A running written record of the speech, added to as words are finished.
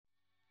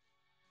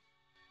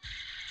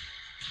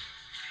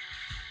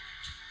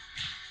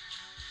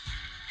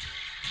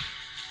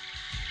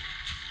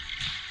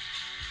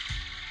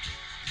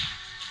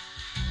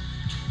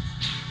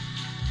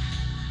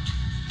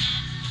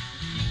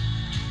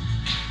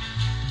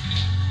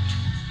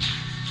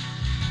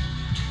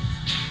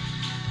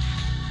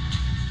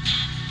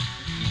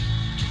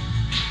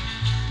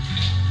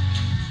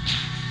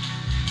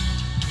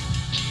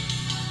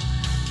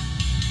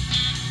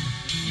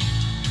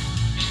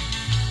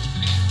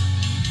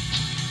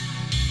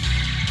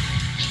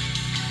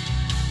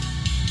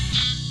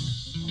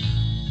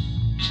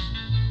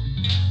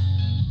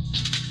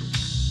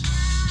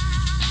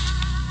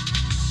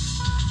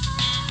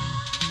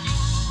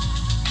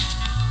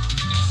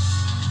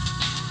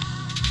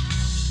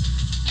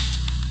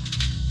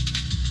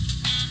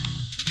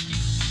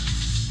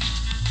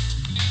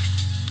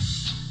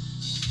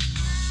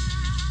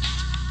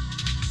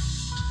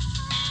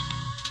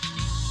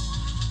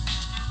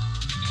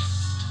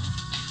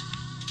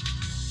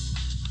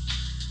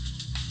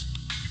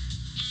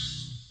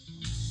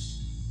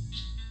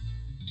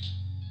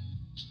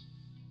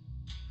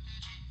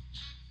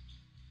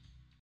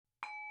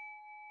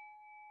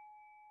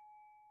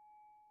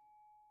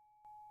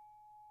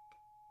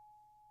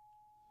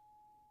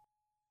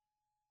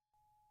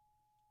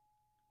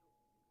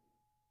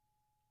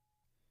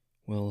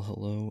Well,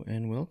 hello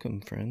and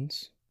welcome,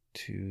 friends,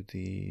 to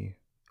the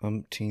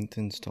umpteenth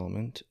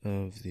installment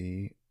of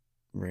the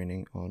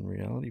Raining on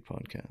Reality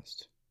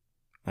podcast.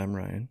 I'm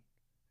Ryan,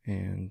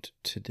 and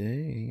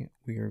today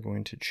we are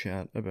going to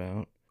chat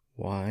about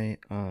why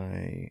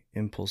I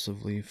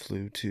impulsively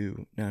flew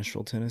to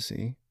Nashville,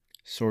 Tennessee,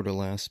 sort of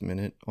last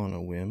minute on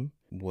a whim,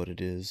 what it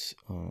is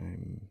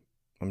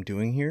I'm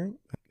doing here,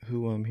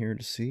 who I'm here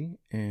to see,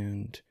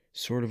 and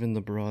sort of in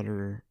the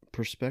broader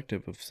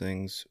perspective of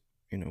things,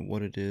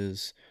 what it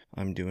is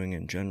I'm doing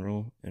in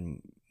general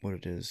and what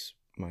it is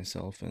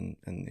myself and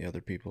the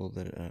other people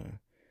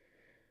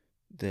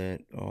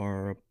that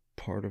are a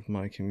part of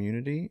my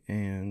community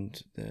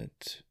and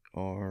that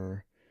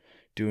are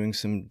doing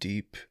some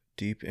deep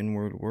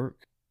inward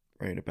work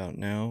right about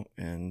now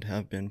and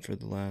have been for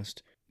the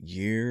last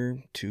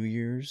year, 2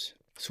 years.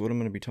 So what I'm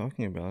going to be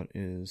talking about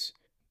is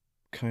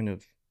kind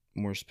of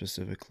more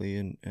specifically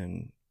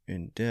and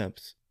in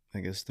depth, I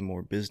guess the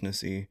more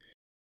businessy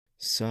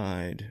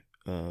side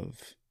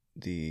of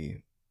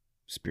the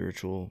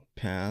spiritual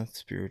path,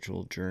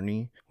 spiritual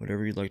journey,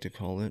 whatever you'd like to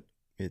call it.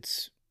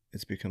 It's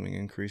becoming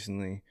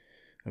increasingly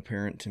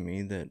apparent to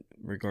me that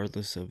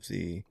regardless of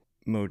the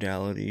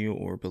modality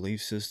or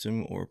belief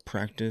system or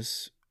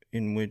practice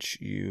in which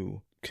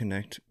you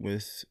connect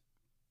with,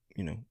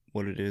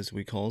 what it is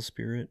we call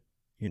spirit,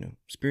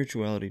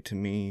 spirituality to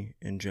me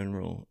in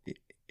general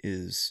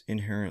is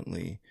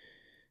inherently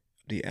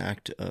the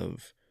act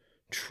of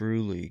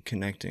truly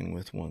connecting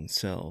with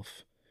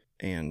oneself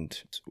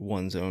and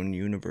one's own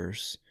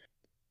universe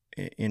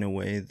in a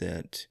way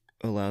that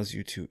allows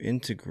you to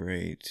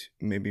integrate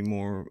maybe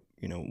more,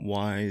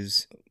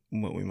 wise,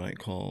 what we might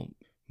call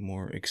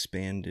more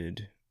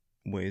expanded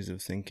ways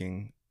of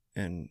thinking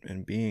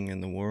and being in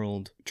the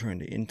world, trying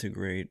to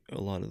integrate a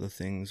lot of the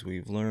things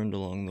we've learned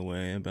along the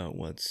way about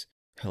what's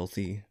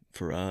healthy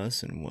for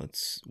us and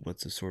what's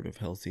a sort of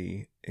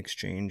healthy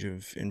exchange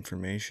of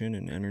information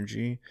and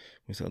energy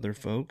with other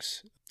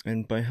folks.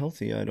 And by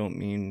healthy, I don't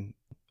mean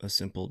a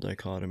simple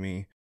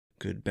dichotomy,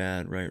 good,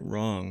 bad, right,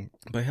 wrong.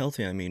 By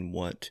healthy, I mean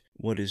what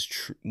is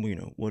true,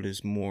 what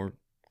is more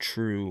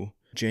true,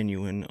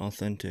 genuine,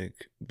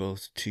 authentic,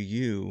 both to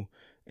you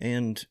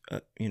and,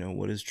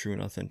 what is true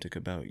and authentic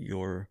about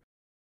your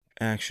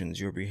actions,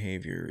 your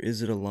behavior.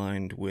 Is it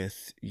aligned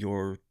with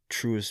your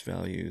truest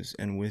values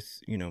and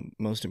with,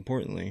 most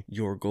importantly,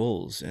 your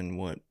goals and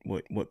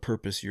what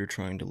purpose you're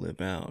trying to live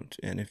out?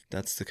 And if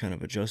that's the kind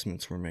of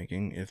adjustments we're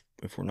making,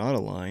 if we're not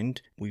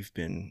aligned, we've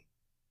been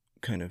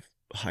kind of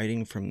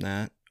hiding from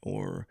that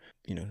or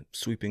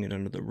sweeping it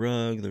under the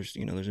rug. There's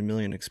a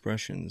million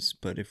expressions,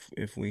 but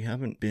if we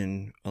haven't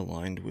been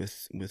aligned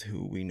with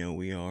who we know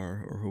we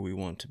are or who we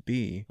want to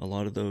be, a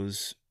lot of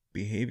those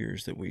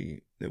behaviors that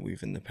we've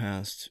in the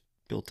past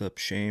built up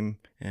shame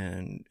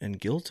and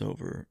guilt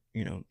over,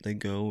 they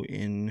go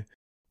in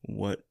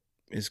what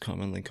is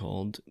commonly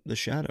called the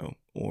shadow,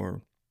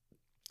 or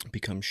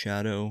become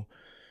shadow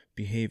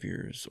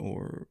behaviors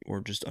or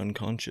just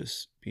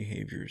unconscious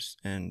behaviors,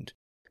 and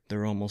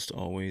they're almost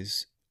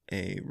always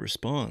a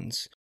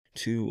response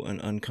to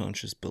an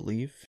unconscious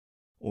belief,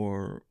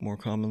 or more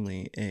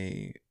commonly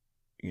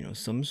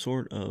some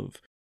sort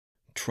of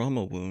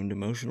trauma wound,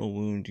 emotional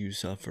wound you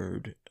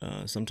suffered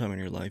sometime in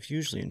your life,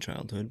 usually in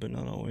childhood, but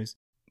not always,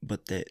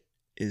 but that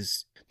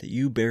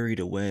you buried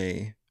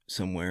away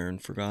somewhere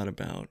and forgot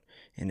about,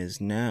 and is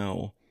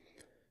now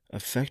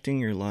affecting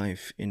your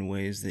life in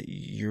ways that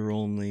you're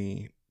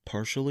only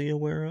partially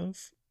aware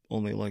of,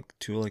 only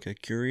to a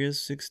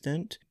curious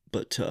extent,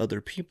 but to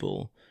other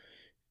people,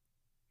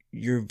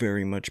 you're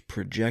very much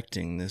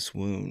projecting this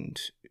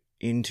wound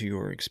into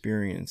your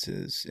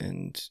experiences.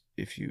 And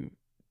if you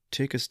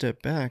take a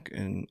step back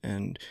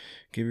and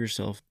give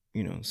yourself,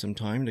 some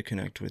time to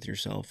connect with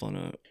yourself on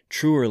a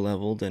truer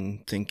level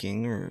than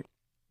thinking or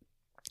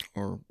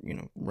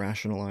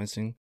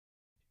rationalizing,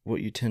 what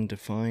you tend to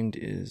find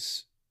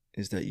is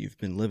that you've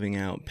been living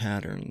out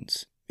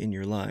patterns in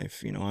your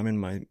life. I'm in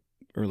my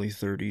early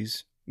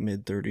 30s,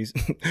 mid 30s,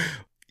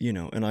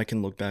 and I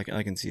can look back,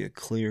 I can see a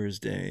clear as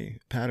day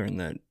pattern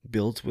that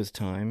built with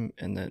time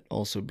and that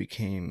also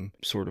became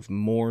sort of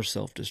more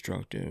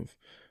self-destructive,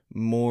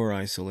 more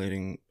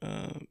isolating,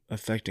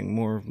 affecting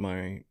more of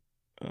my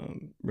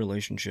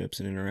relationships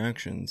and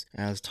interactions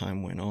as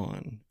time went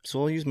on.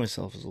 So I'll use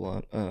myself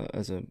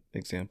as an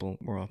example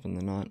more often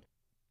than not,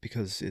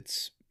 because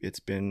it's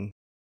been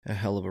a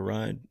hell of a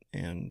ride,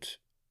 and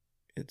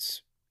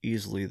it's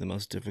easily the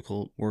most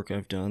difficult work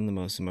I've done, the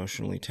most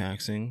emotionally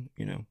taxing.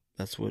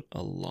 That's what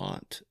a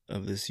lot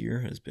of this year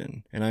has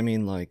been. And I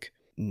mean,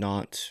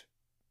 not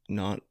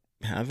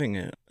having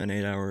an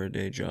 8-hour a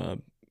day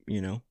job, I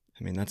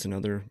mean, that's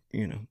another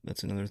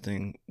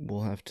thing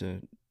we'll have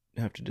to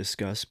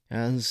discuss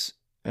as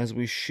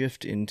we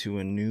shift into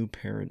a new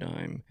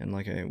paradigm. And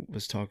like I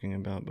was talking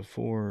about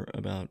before,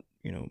 about,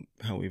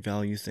 how we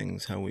value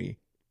things, how we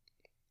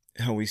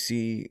how we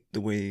see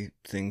the way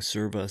things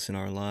serve us in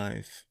our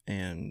life,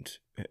 and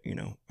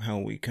how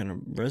we kind of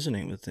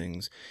resonate with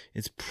things,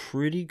 it's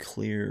pretty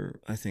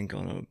clear, I think,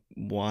 on a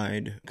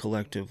wide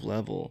collective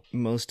level.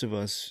 Most of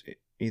us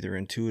either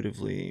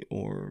intuitively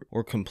or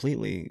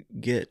completely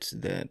get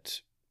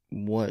that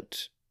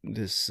what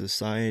this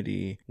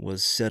society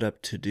was set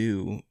up to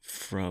do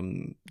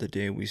from the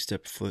day we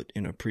stepped foot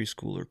in a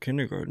preschool or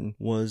kindergarten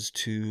was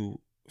to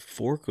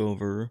fork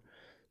over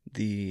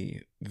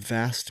the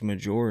vast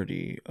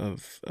majority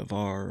of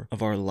our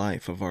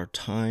life, of our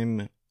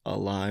time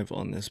alive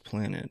on this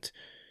planet,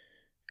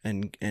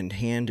 and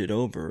hand it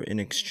over in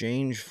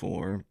exchange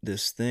for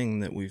this thing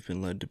that we've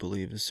been led to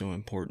believe is so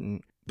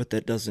important, but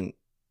that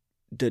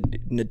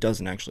it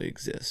doesn't actually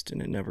exist,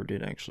 and it never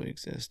did actually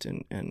exist.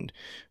 And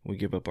we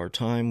give up our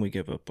time, we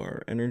give up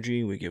our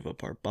energy, we give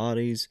up our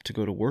bodies to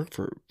go to work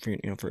for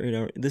 8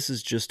 hours. This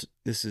is just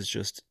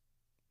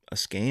a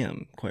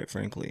scam, quite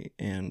frankly.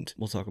 And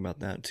we'll talk about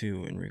that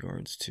too, in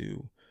regards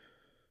to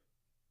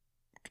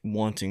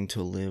wanting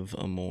to live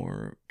a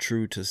more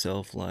true to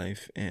self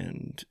life.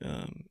 And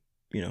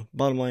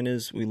bottom line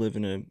is, we live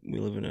in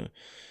a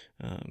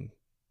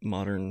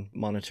modern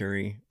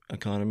monetary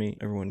economy.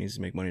 Everyone needs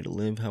to make money to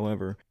live.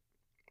 However,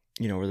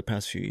 over the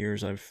past few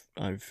years,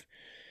 I've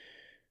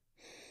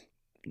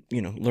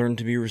learned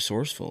to be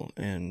resourceful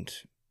and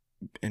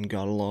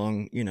got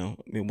along.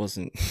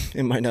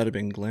 It might not have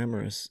been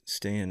glamorous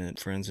staying at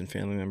friends and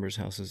family members'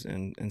 houses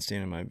and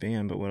staying in my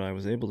van, but what I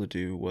was able to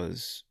do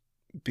was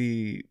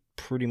be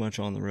pretty much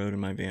on the road in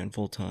my van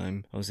full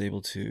time. I was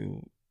able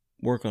to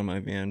work on my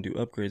van, do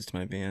upgrades to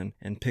my van,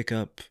 and pick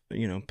up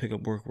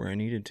work where I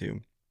needed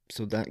to.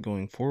 So that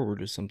going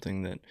forward is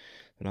something that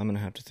I'm going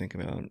to have to think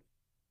about.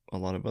 A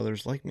lot of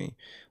others like me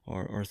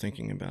are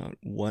thinking about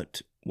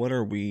what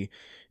are we,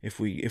 if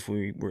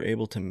we were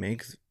able to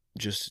make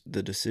just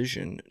the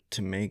decision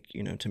to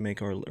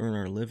earn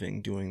our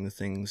living doing the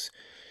things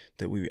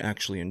that we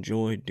actually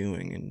enjoyed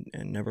doing,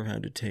 and never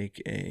had to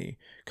take a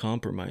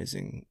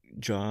compromising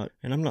job.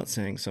 And I'm not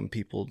saying some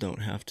people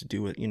don't have to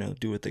do it,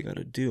 do what they got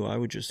to do. I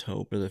would just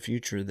hope for the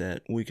future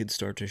that we could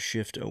start to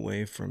shift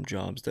away from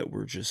jobs that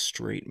were just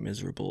straight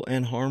miserable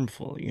and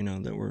harmful,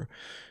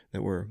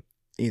 that were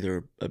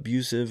either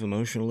abusive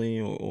emotionally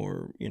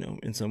or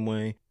in some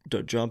way,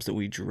 jobs that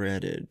we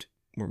dreaded,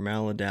 were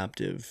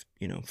maladaptive,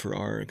 for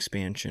our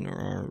expansion,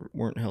 or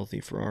weren't healthy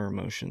for our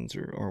emotions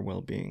or our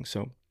well-being.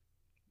 So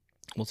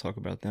we'll talk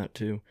about that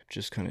too,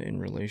 just kind of in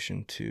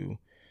relation to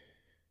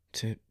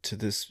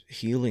this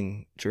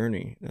healing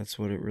journey. That's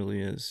what it really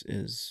is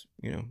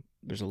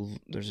there's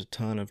a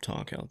ton of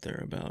talk out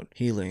there about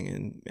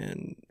healing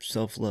and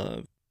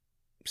self-love,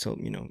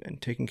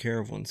 and taking care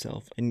of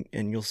oneself. And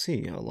you'll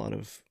see a lot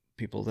of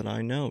people that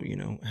I know,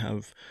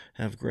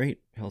 have great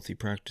healthy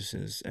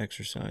practices,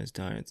 exercise,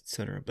 diets,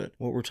 etc. But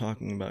what we're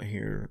talking about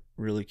here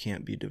really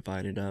can't be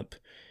divided up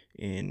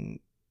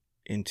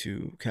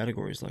into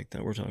categories like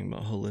that. We're talking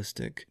about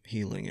holistic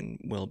healing and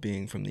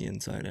well-being from the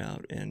inside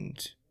out.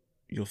 And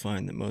you'll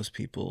find that most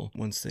people,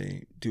 once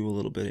they do a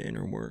little bit of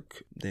inner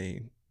work,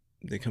 they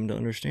come to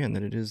understand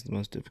that it is the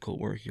most difficult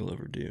work you'll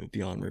ever do,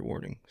 beyond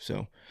rewarding.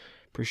 So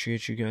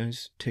appreciate you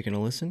guys taking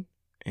a listen,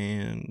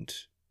 and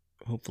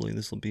hopefully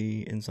this will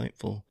be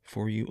insightful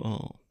for you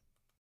all.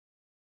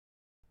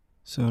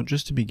 So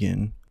just to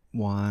begin,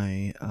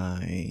 why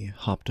I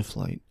hopped a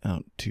flight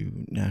out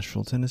to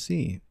Nashville,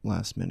 Tennessee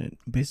last minute.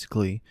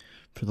 Basically,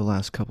 for the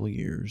last couple of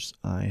years,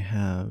 I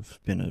have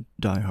been a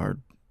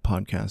diehard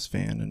podcast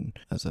fan, and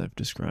as I've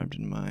described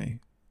in my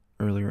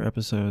earlier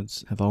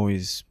episodes, have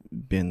always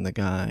been the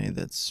guy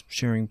that's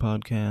sharing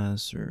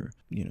podcasts or,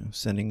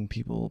 sending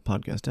people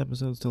podcast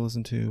episodes to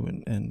listen to,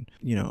 and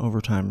over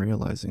time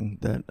realizing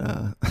that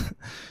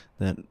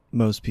that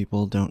most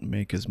people don't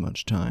make as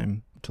much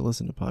time to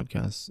listen to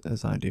podcasts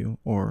as I do,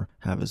 or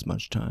have as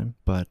much time.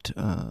 But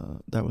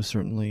that was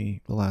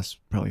certainly the last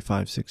probably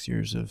 5-6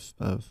 years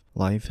of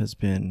life has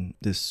been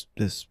this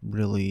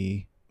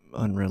really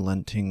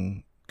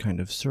unrelenting kind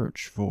of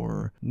search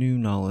for new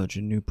knowledge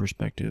and new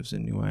perspectives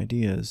and new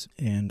ideas.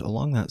 And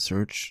along that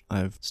search,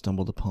 I've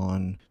stumbled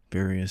upon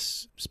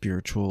various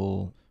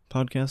spiritual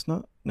podcasts,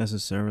 not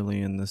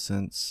necessarily in the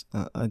sense,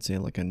 I'd say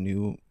like a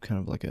new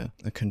kind of like a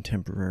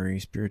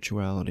contemporary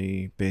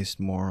spirituality based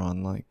more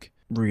on like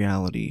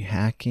reality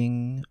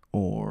hacking,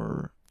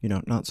 or,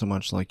 not so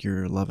much like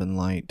your love and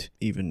light,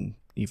 even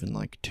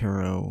like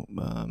tarot,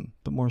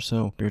 but more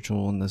so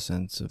spiritual in the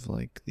sense of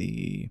like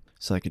the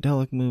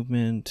psychedelic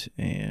movement,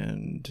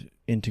 and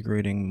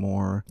integrating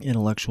more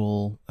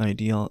intellectual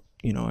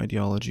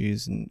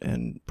ideologies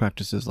and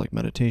practices like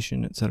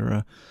meditation,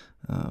 etc.,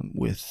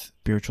 with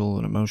spiritual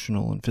and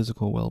emotional and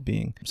physical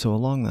well-being. So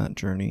along that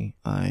journey,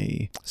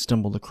 I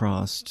stumbled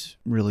across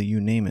really, you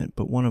name it,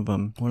 but one of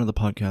the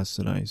podcasts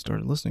that I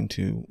started listening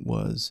to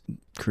was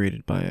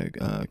created by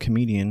a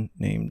comedian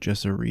named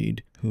Jessa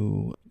Reed,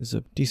 who is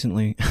a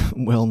decently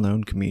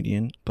well-known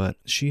comedian, but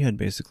she had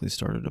basically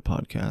started a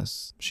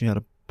podcast. She had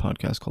a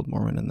podcast called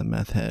Mormon and the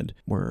Meth Head,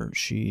 where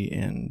she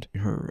and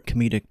her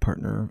comedic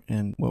partner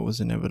and what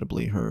was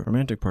inevitably her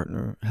romantic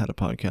partner had a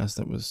podcast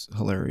that was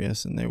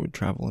hilarious, and they would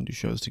travel and do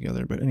shows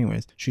together. But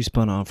anyways, she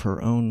spun off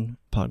her own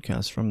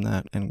podcast from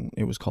that, and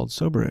it was called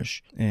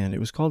Soberish. And it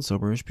was called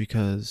Soberish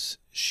because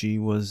she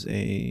was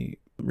a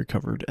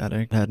recovered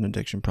addict, had an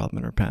addiction problem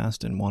in her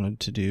past, and wanted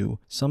to do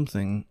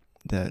something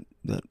that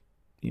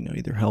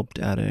either helped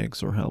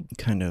addicts or helped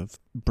kind of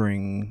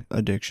bring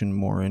addiction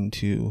more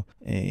into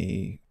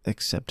a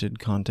accepted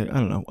context. I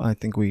don't know. I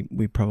think we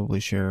probably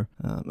share,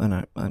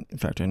 and in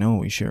fact, I know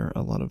we share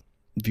a lot of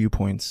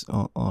viewpoints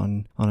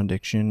on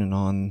addiction and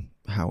on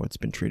how it's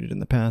been treated in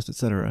the past,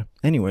 etc.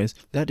 Anyways,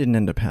 that didn't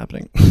end up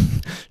happening.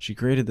 She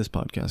created this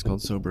podcast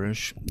called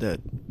Soberish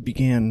that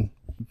began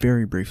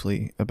very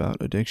briefly about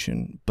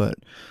addiction, but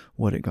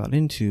what it got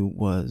into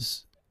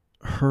was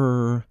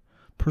her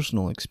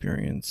personal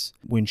experience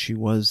when she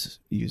was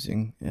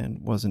using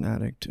and was an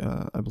addict,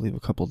 I believe a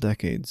couple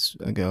decades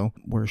ago,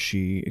 where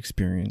she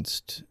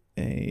experienced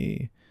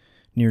a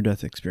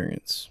near-death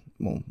experience,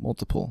 well,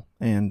 multiple.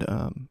 And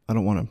I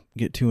don't want to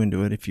get too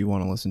into it. If you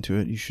want to listen to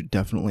it, you should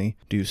definitely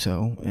do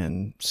so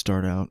and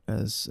start out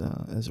as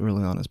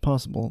early on as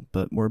possible.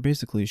 But where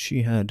basically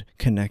she had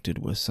connected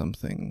with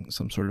something,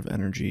 some sort of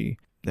energy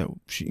that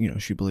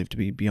she believed to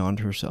be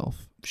beyond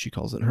herself. She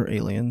calls it her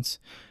aliens.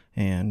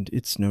 And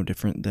it's no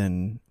different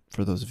than,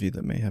 for those of you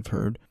that may have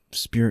heard,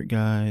 spirit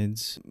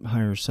guides,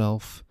 higher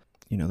self.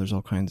 There's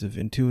all kinds of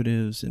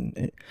intuitives.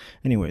 And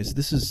anyways,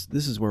 this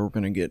is where we're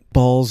going to get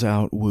balls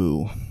out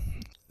woo.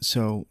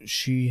 So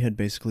she had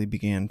basically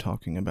began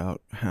talking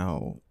about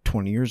how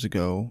 20 years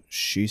ago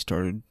she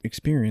started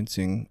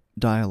experiencing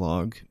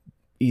dialogue,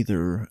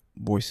 either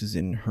voices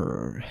in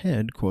her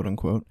head, quote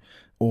unquote,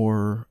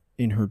 or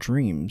in her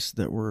dreams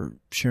that were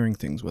sharing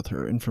things with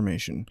her,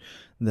 information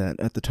that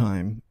at the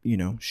time,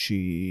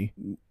 she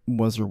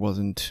was or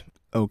wasn't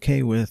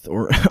okay with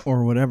or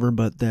whatever,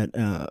 but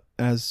that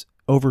as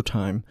over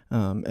time,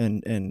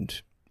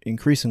 and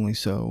increasingly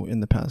so in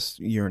the past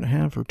year and a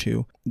half or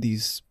two,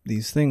 these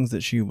things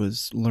that she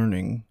was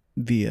learning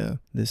via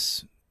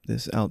this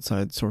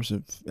outside source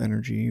of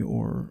energy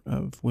or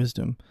of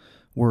wisdom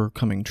were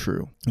coming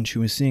true. And she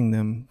was seeing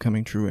them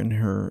coming true in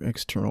her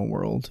external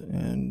world,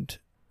 and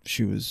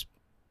she was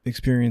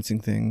experiencing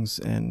things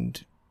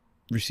and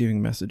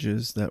receiving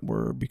messages that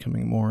were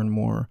becoming more and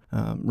more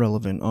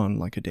relevant on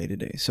like a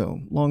day-to-day.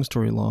 So long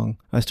story long,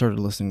 I started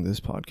listening to this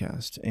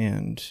podcast,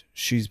 and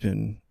she's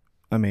been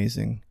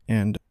amazing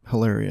and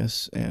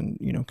hilarious and,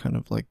 kind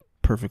of like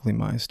perfectly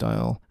my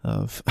style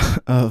of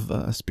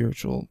a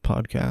spiritual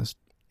podcast.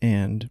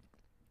 And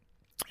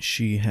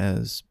she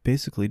has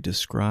basically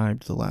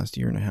described the last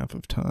year and a half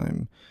of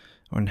time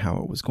on how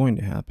it was going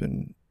to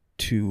happen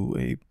to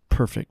a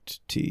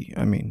perfect T.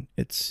 I mean,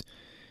 it's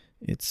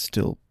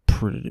still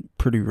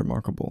pretty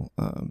remarkable,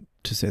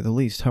 to say the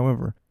least.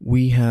 However,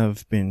 we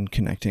have been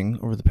connecting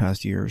over the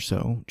past year or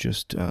so,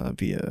 just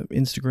via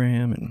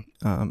Instagram,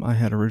 and I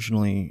had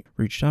originally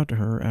reached out to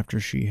her after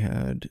she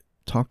had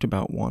talked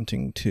about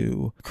wanting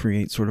to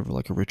create sort of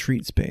like a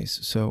retreat space.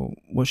 So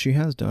what she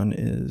has done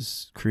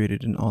is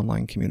created an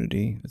online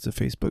community. It's a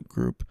Facebook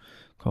group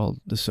called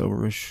the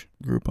Soberish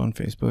group on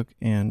Facebook,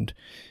 and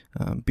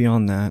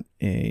beyond that,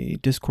 a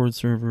Discord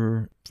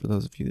server. For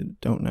those of you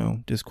that don't know,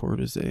 Discord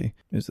is a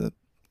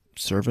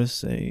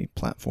service, a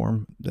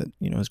platform that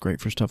is great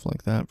for stuff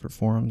like that, for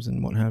forums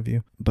and what have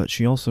you. But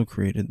she also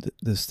created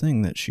this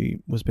thing that she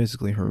was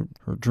basically her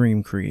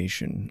dream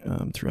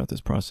creation throughout this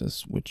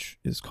process, which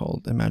is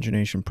called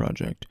Imagination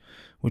Project,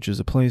 which is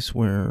a place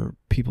where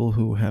people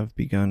who have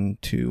begun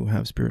to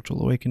have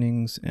spiritual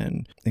awakenings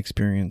and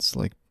experience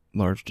like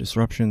large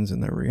disruptions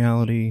in their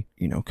reality,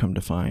 come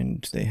to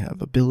find they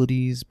have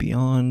abilities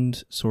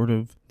beyond sort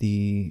of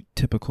the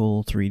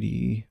typical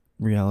 3D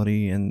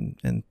reality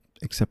and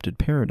accepted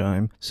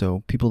paradigm.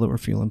 So people that were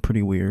feeling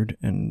pretty weird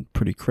and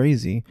pretty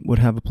crazy would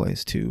have a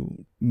place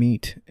to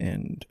meet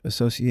and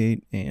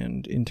associate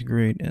and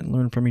integrate and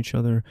learn from each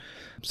other.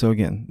 So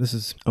again, this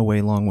is a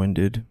way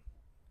long-winded,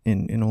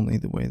 in only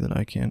the way that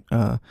I can,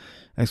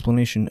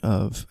 explanation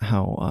of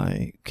how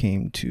I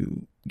came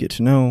to get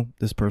to know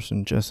this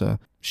person, Jessa.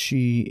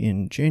 She,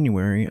 in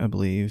January, I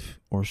believe,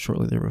 or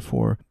shortly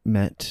thereafter,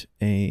 met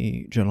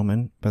a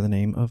gentleman by the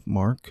name of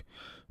Mark,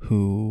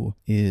 who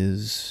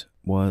is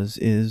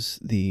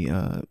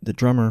the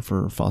drummer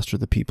for Foster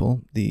the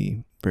People, the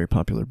very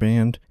popular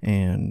band,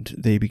 and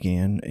they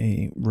began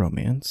a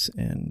romance,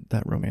 and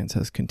that romance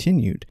has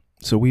continued.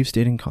 So we've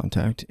stayed in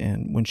contact,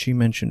 and when she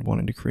mentioned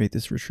wanting to create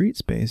this retreat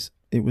space,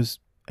 it was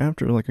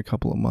after like a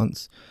couple of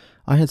months.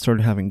 I had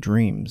started having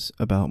dreams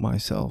about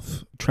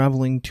myself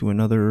traveling to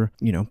another,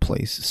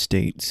 place,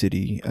 state,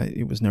 city.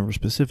 It was never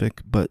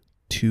specific, but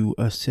to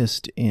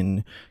assist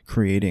in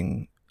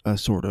creating a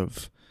sort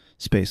of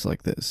space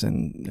like this.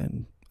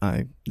 And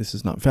this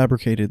is not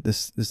fabricated.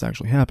 This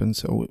actually happened.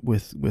 So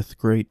with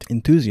great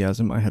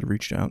enthusiasm, I had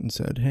reached out and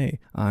said, hey,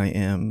 I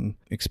am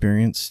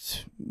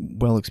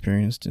well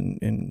experienced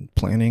in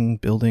planning,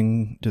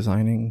 building,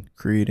 designing,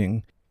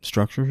 creating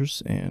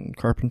structures and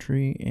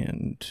carpentry,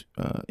 and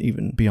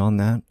even beyond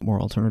that, more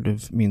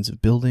alternative means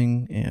of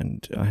building.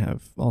 And I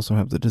also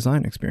have the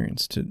design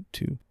experience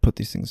to put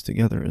these things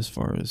together, as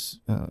far as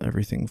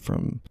everything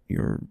from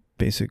your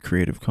basic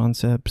creative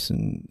concepts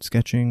and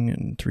sketching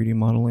and 3D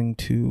modeling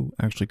to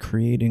actually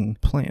creating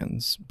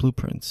plans,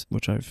 blueprints,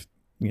 which I've,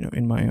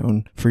 in my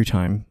own free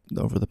time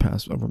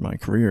over my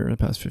career, the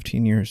past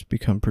 15 years,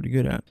 become pretty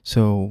good at.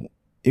 So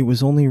it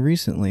was only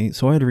recently,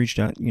 so I had reached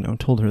out,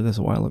 told her this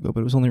a while ago, but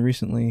it was only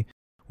recently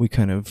we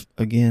kind of,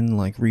 again,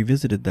 like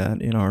revisited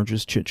that in our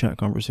just chit-chat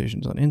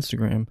conversations on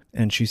Instagram.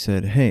 And she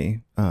said,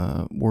 hey,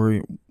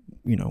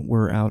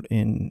 we're out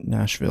in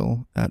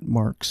Nashville at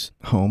Mark's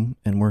home,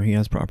 and where he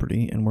has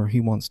property and where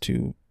he wants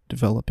to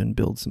develop and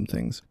build some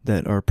things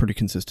that are pretty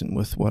consistent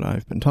with what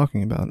I've been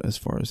talking about, as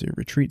far as a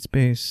retreat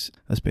space,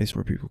 a space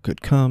where people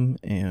could come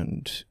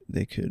and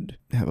they could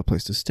have a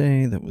place to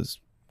stay that was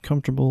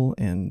comfortable,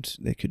 and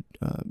they could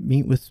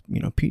meet with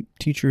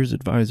teachers,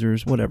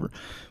 advisors, whatever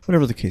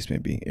the case may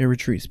be, a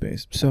retreat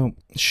space. So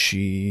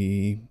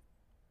it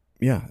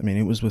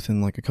was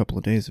within like a couple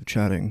of days of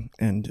chatting,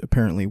 and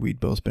apparently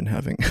we'd both been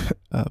having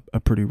a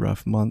pretty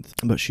rough month,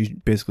 but she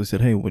basically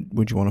said, hey,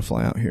 would you want to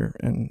fly out here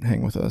and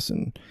hang with us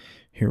and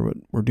hear what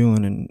we're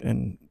doing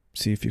and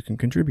see if you can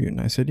contribute? And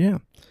I said, yeah,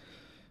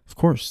 of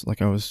course. Like,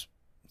 I was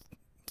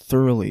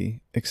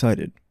thoroughly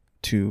excited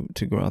to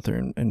go out there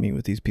and meet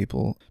with these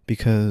people,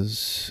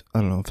 because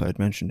I don't know if I'd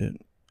mentioned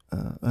it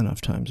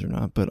enough times or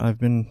not, but I've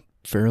been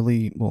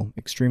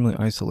extremely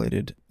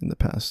isolated in the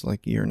past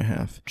like year and a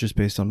half, just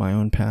based on my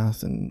own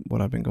path and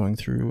what I've been going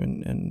through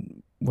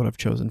and what I've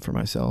chosen for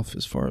myself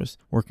as far as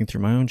working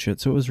through my own shit.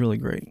 So it was really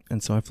great.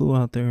 And so I flew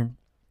out there,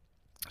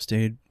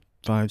 stayed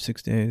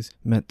 5-6 days,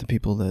 met the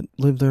people that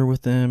lived there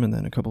with them, and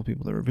then a couple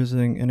people that were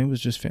visiting, and it was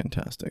just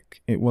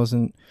fantastic. It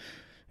wasn't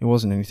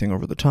anything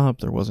over the top.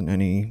 There wasn't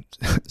any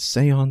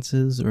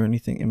seances or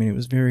anything. I mean, it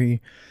was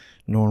very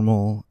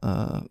normal.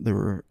 They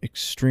were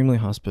extremely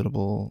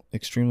hospitable,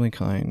 extremely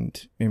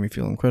kind, made me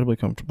feel incredibly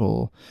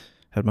comfortable,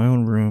 had my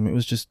own room. It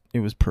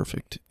was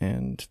perfect.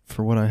 And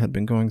for what I had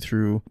been going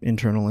through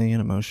internally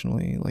and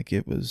emotionally, like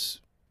it was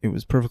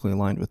perfectly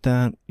aligned with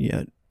that.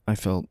 Yet I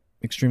felt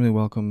extremely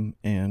welcome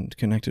and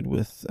connected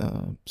with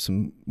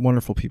some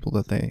wonderful people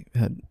that they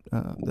had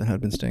that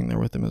had been staying there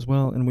with them as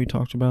well. And we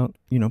talked about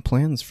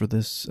plans for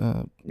this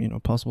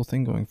possible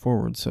thing going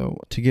forward. So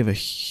to give a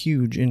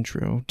huge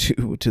intro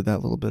to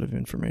that little bit of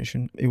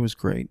information, it was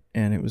great.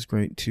 And it was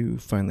great to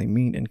finally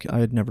meet, and I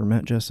had never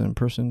met Jessa in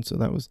person, so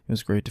it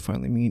was great to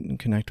finally meet and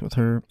connect with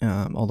her,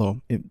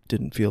 although it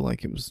didn't feel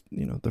like it was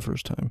the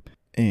first time.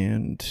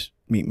 And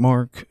meet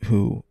Mark,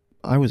 who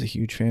I was a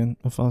huge fan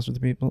of Foster the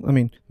People. I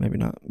mean, maybe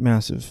not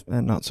massive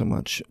and not so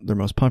much their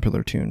most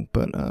popular tune,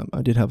 but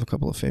I did have a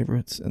couple of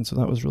favorites, and so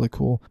that was really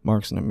cool.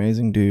 Mark's an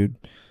amazing dude,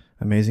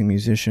 amazing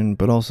musician,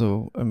 but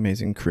also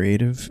amazing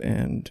creative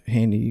and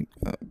handy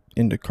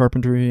into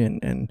carpentry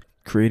and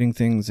creating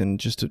things, and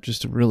just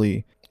a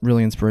really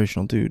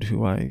inspirational dude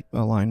who I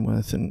align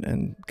with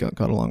and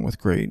got along with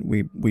great.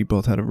 We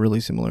both had a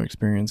really similar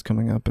experience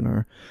coming up in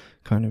our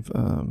kind of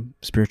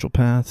spiritual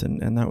path,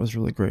 and that was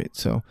really great.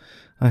 So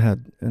I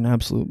had an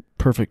absolute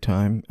perfect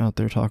time out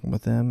there talking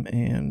with them,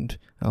 and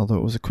although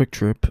it was a quick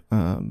trip,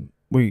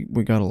 we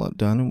got a lot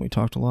done, and we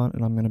talked a lot,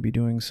 and I'm going to be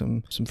doing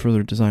some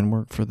further design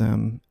work for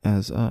them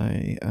as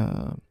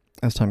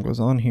time goes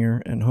on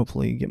here, and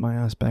hopefully get my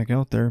ass back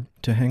out there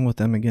to hang with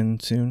them again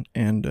soon,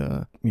 and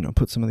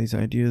put some of these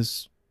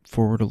ideas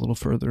forward a little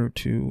further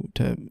to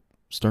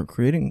start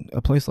creating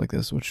a place like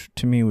this, which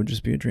to me would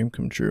just be a dream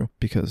come true,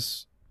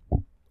 because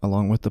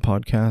along with the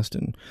podcast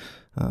and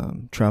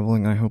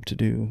traveling, I hope to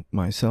do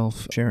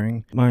myself,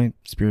 sharing my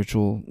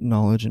spiritual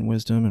knowledge and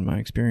wisdom and my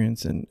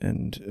experience,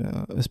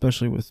 and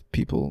especially with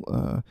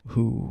people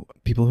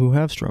who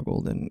have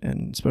struggled,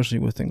 and especially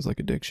with things like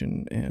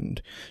addiction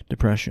and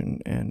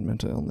depression and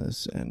mental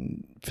illness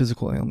and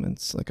physical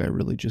ailments. Like, I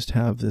really just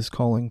have this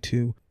calling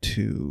to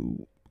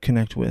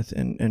connect with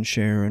and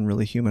share and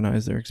really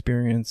humanize their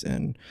experience,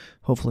 and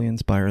hopefully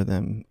inspire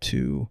them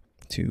to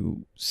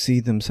see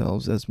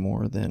themselves as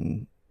more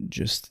than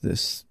just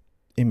this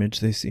image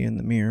they see in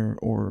the mirror,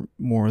 or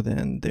more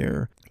than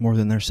their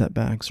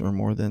setbacks, or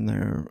more than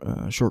their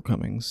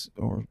shortcomings,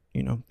 or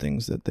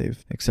things that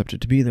they've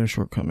accepted to be their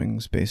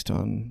shortcomings based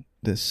on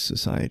this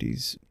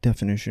society's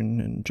definition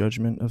and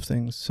judgment of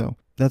things. So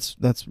that's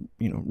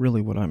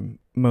really what I'm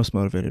most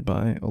motivated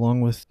by,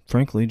 along with,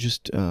 frankly,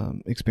 just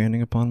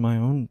expanding upon my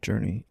own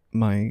journey.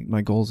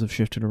 My goals have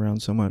shifted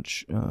around so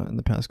much in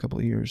the past couple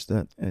of years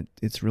that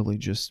it's really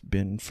just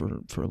been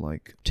for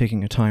like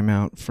taking a time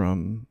out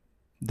from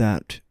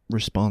that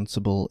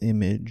responsible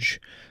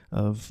image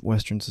of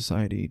Western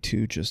society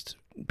to just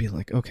be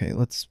like, okay,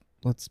 let's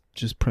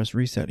just press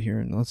reset here,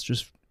 and let's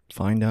just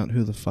find out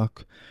who the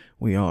fuck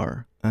we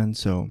are. And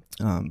so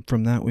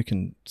from that, we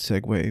can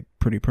segue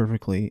pretty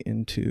perfectly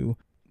into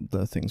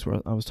the things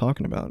where I was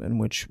talking about, in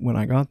which when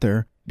I got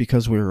there,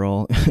 because we were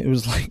all it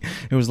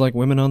was like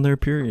women on their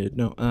period.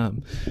 No,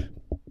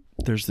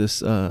 there's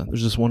this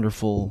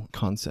wonderful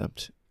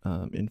concept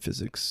in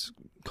physics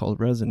called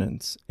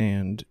resonance,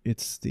 and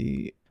it's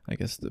the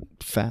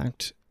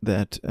fact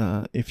that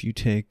if you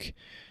take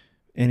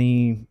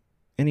any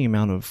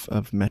amount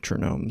of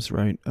metronomes,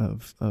 right,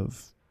 of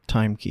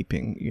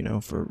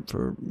timekeeping,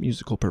 for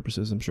musical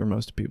purposes. I'm sure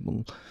most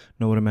people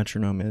know what a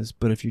metronome is,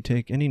 but if you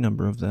take any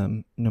number of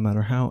them, no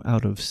matter how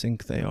out of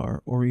sync they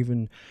are, or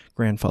even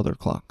grandfather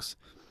clocks,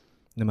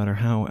 no matter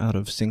how out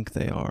of sync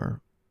they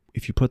are,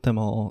 if you put them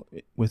all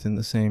within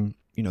the same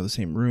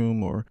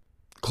room or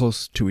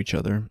close to each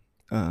other,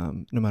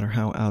 no matter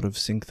how out of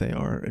sync they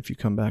are, if you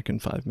come back in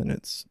 5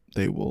 minutes,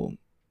 they will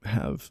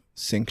have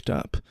synced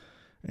up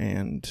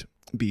and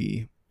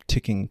be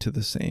ticking to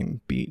the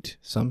same beat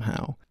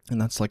somehow. And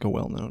that's like a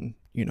well-known,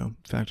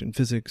 fact in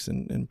physics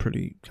and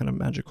pretty kind of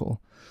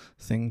magical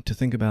thing to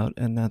think about.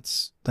 And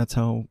that's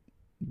how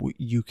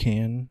you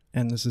can,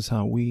 and this is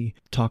how we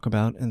talk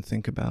about and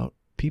think about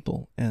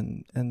people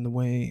and the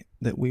way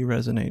that we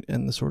resonate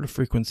and the sort of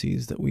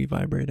frequencies that we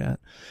vibrate at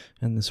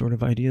and the sort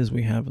of ideas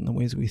we have and the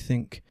ways we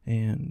think.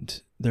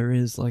 And there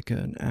is like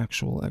an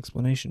actual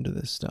explanation to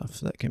this stuff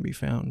that can be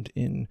found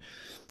in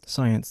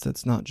science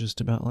that's not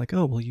just about like,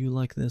 oh, well, you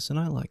like this and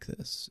I like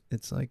this.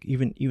 It's like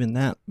even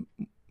that,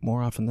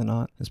 more often than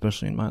not,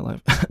 especially in my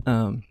life,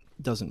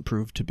 doesn't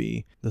prove to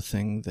be the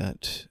thing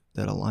that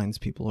aligns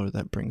people or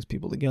that brings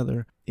people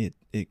together.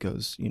 It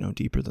goes,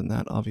 deeper than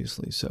that,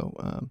 obviously.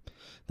 So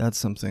that's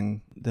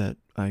something that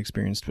I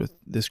experienced with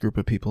this group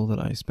of people that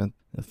I spent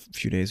a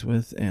few days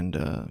with. And,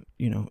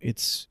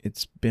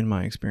 it's been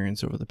my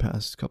experience over the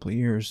past couple of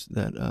years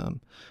that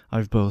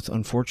I've both,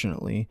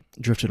 unfortunately,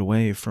 drifted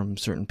away from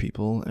certain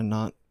people, and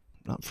not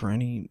for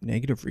any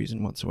negative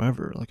reason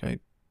whatsoever. Like, I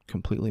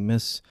completely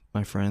miss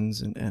my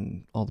friends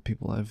and all the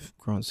people I've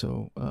grown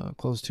so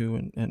close to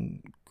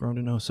and grown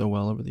to know so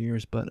well over the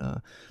years, but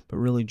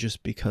really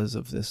just because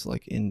of this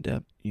like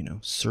in-depth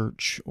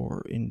search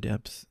or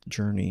in-depth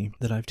journey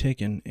that I've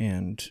taken.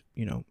 And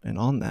and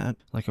on that,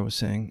 like I was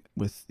saying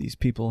with these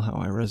people, how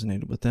I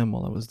resonated with them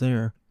while I was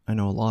there, I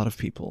know a lot of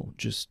people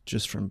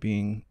just from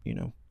being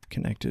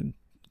connected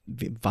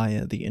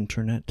via the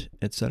internet,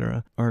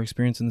 etc., are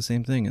experiencing the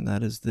same thing. And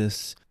that is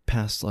this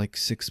past like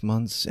 6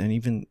 months, and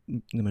even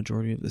the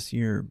majority of this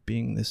year,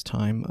 being this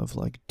time of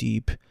like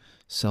deep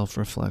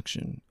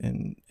self-reflection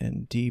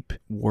and deep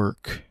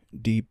work,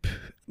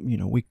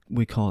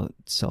 we call it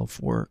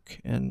self-work,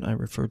 and I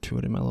referred to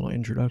it in my little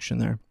introduction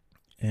there.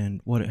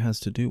 And what it has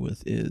to do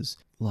with is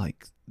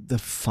like the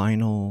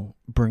final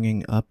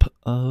bringing up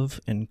of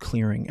and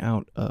clearing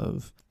out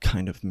of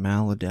kind of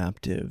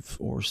maladaptive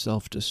or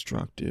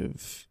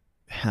self-destructive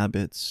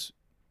habits,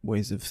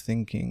 ways of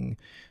thinking,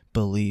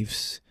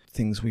 beliefs,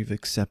 things we've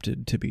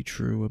accepted to be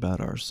true about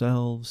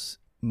ourselves.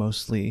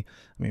 Mostly,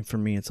 I mean, for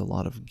me, it's a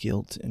lot of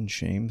guilt and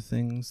shame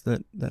things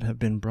that have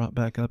been brought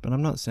back up. And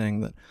I'm not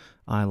saying that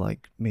I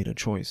like made a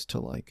choice to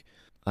like,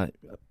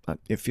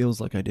 it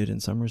feels like I did in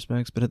some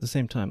respects, but at the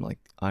same time, like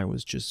I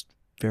was just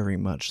very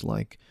much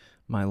like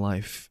my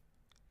life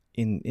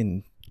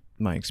in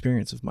my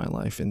experience of my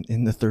life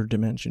in the third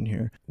dimension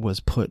here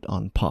was put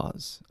on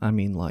pause. I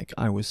mean, like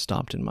I was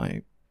stopped in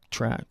my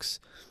tracks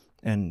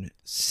and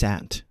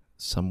sat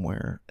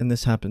somewhere. And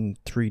this happened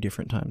 3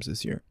 different times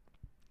this year.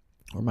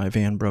 Or my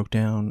van broke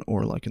down,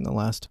 or like in the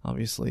last,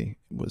 obviously,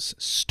 was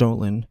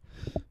stolen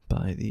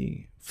by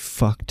the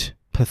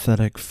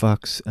pathetic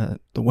fucks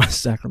at the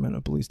West Sacramento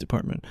Police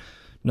Department.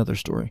 Another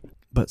story.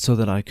 But so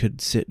that I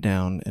could sit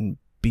down and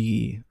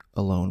be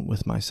alone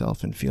with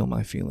myself and feel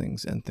my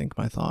feelings and think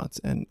my thoughts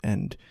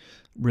and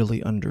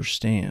really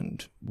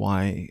understand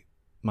why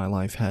my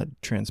life had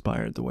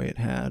transpired the way it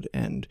had,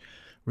 and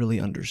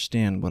really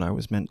understand what I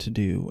was meant to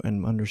do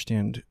and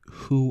understand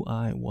who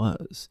I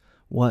was,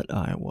 what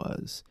I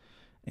was,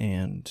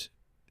 and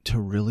to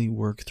really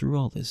work through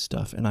all this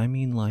stuff. And I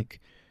mean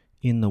like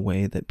in the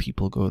way that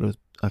people go to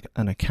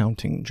an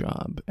accounting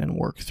job and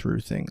work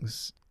through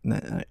things.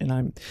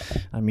 And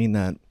I mean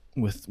that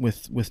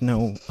with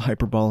no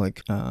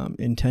hyperbolic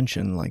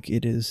intention. Like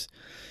it is,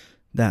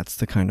 that's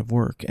the kind of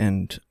work.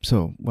 And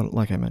so,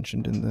 like I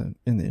mentioned in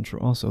the intro,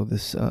 also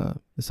this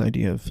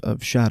idea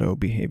of shadow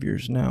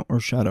behaviors now, or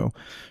shadow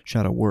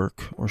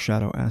work, or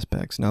shadow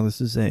aspects. Now,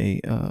 this is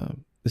a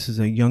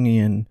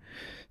Jungian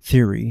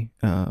theory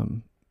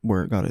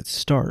where it got its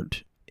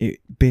start. It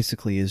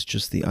basically is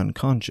just the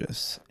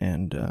unconscious.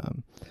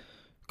 And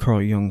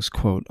Carl Jung's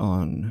quote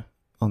on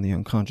the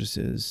unconscious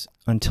is,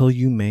 "Until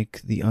you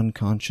make the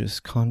unconscious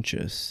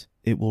conscious,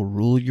 it will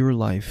rule your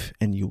life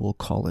and you will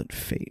call it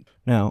fate."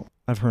 Now,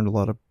 I've heard a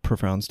lot of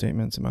profound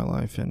statements in my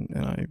life, and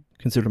I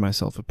consider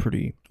myself a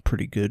pretty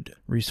good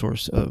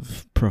resource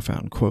of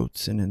profound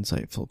quotes and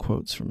insightful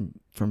quotes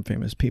from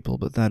famous people,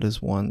 but that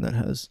is one that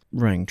has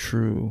rang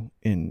true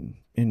in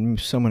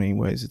so many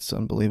ways. It's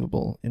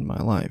unbelievable in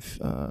my life,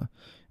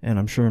 and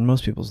I'm sure in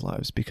most people's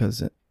lives,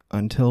 because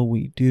until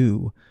we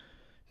do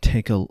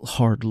take a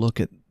hard look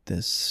at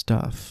this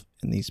stuff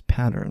and these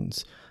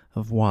patterns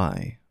of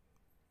why,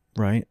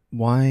 right?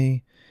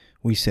 Why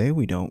we say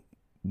we don't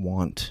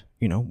want,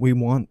 we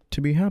want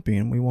to be happy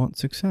and we want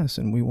success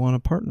and we want a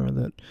partner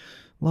that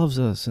loves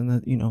us and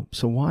that,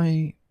 so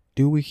why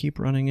do we keep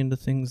running into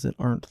things that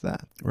aren't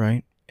that,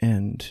 right?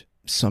 And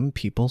some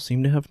people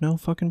seem to have no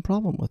fucking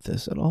problem with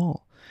this at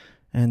all.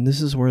 And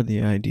this is where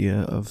the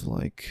idea of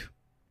like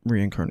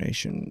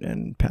reincarnation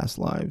and past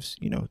lives,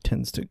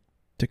 tends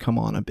to come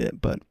on a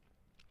bit. But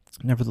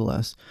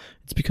nevertheless,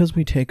 it's because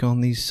we take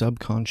on these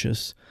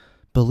subconscious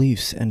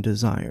beliefs and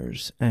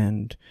desires,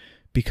 and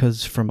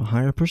because from a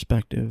higher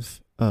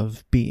perspective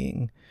of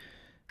being,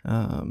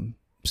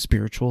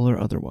 spiritual or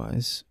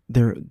otherwise,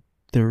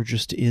 there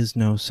just is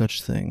no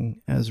such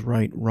thing as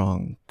right,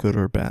 wrong, good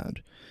or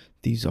bad.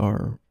 These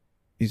are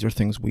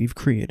things we've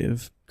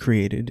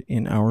created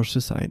in our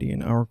society,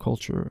 in our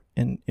culture,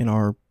 and in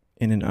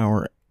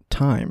our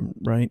time,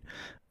 right?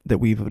 That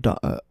we've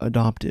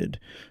adopted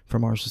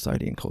from our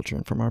society and culture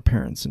and from our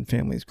parents and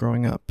families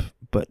growing up.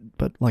 But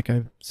like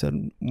I said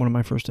in one of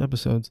my first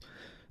episodes,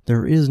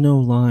 there is no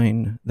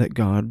line that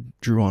God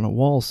drew on a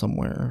wall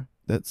somewhere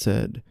that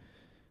said,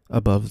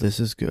 above this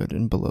is good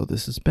and below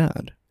this is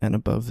bad, and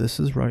above this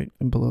is right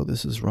and below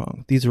this is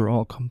wrong. These are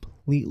all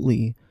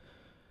completely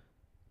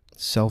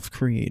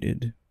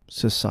self-created,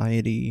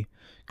 society,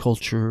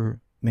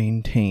 culture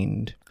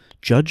maintained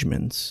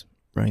judgments,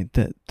 right?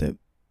 That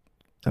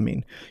I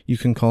mean, you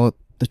can call it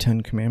the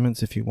Ten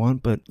Commandments if you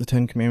want, but the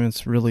Ten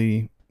Commandments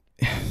really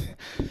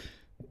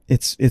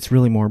it's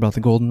really more about the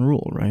golden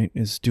rule, right?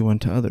 Is do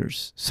unto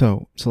others.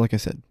 So like I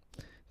said,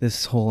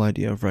 this whole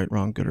idea of right,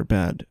 wrong, good or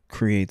bad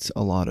creates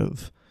a lot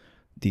of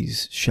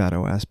these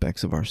shadow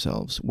aspects of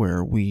ourselves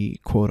where we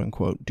quote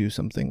unquote do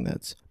something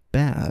that's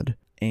bad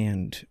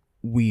and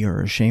we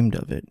are ashamed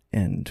of it.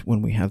 And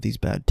when we have these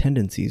bad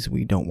tendencies,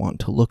 we don't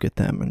want to look at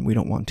them and we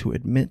don't want to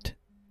admit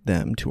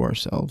them to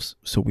ourselves.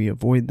 So we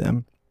avoid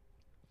them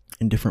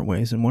in different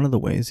ways. And one of the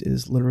ways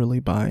is literally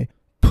by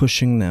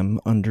pushing them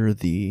under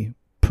the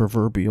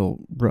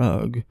proverbial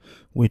rug,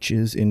 which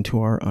is into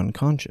our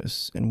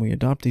unconscious. And we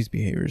adopt these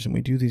behaviors and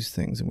we do these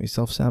things and we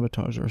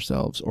self-sabotage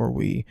ourselves, or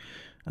we,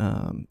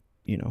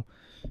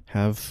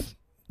 have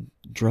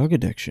drug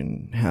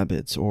addiction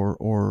habits,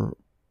 or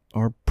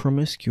are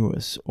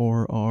promiscuous,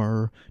 or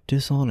are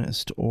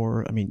dishonest,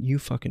 or, you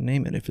fucking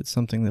name it. If it's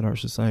something that our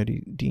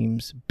society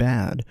deems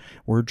bad,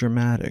 we're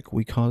dramatic,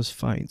 we cause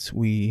fights,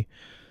 you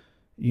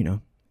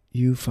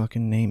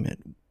fucking name it.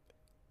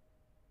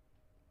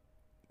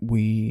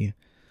 We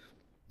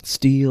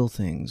steal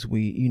things,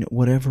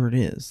 whatever it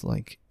is,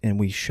 and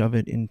we shove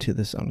it into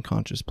this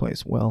unconscious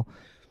place. Well,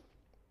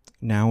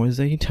 now is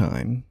a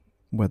time,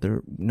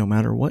 no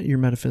matter what your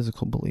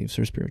metaphysical beliefs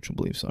or spiritual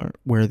beliefs are,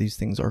 where these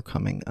things are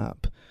coming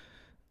up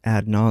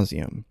ad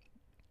nauseum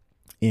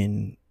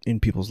in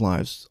people's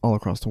lives all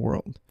across the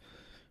world,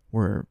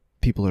 where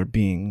people are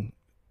being,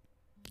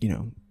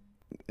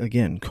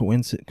 again, call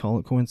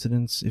it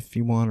coincidence if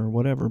you want or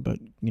whatever, but,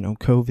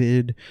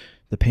 COVID,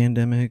 the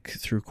pandemic,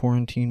 through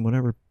quarantine,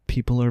 whatever,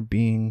 people are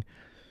being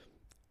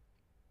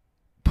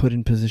put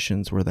in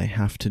positions where they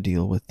have to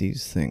deal with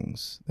these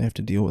things. They have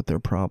to deal with their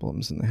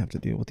problems, and they have to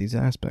deal with these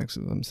aspects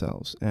of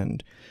themselves.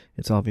 And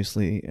it's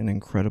obviously an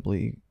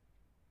incredibly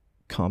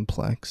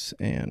complex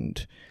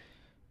and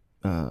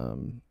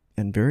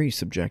very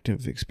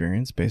subjective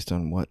experience based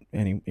on what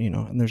and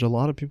there's a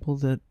lot of people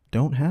that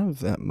don't have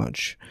that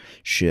much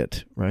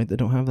shit, right? They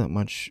don't have that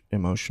much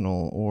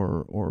emotional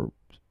or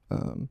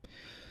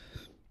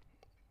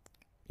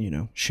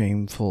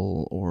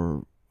shameful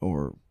or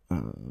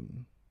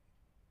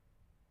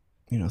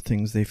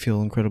things they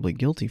feel incredibly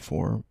guilty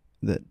for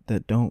that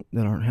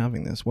aren't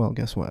having this. Well,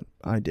 guess what?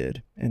 I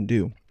did and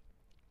do.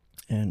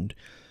 And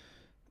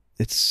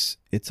it's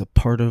a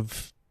part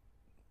of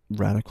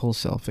radical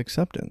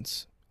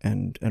self-acceptance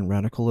and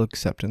radical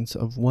acceptance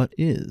of what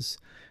is.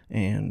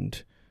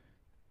 And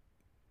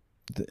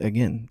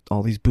again,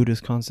 all these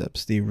Buddhist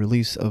concepts, the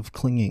release of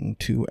clinging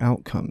to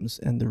outcomes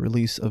and the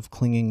release of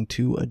clinging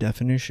to a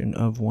definition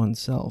of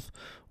oneself,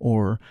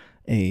 or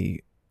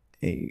a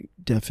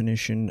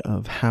definition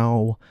of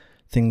how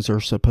things are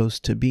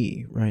supposed to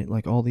be, right?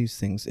 Like all these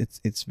things,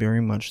 it's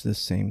very much the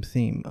same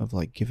theme of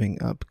like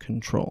giving up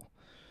control,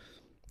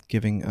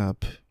 giving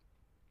up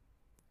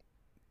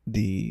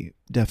the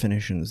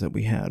definitions that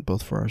we had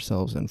both for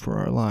ourselves and for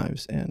our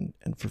lives, and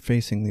for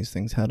facing these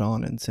things head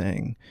on and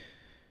saying,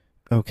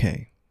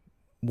 okay,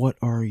 what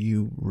are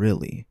you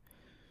really?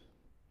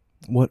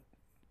 What,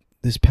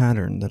 this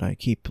pattern that I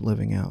keep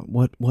living out,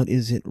 what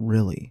is it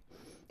really?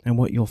 And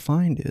what you'll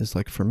find is,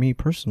 like, for me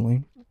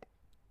personally,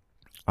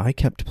 I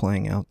kept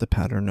playing out the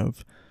pattern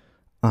of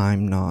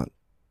I'm not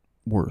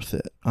worth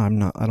it. I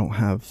don't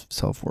have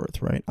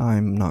self-worth, right?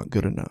 I'm not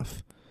good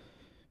enough,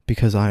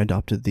 because I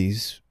adopted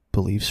these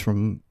beliefs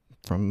from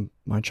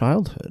my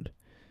childhood,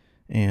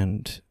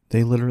 and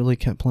they literally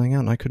kept playing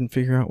out, and I couldn't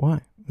figure out why.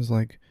 It was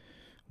like,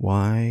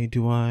 why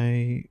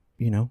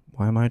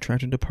am I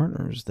attracted to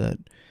partners that,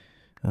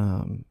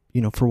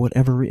 for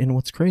whatever, and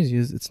what's crazy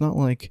is it's not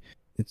like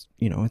it's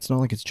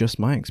just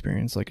my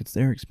experience, like it's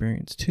their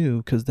experience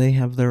too, because they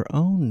have their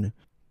own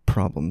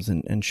problems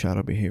and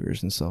shadow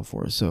behaviors and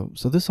self-worth. So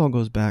this all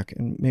goes back,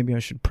 and maybe I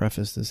should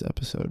preface this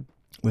episode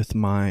with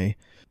my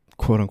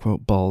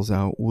quote-unquote balls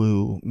out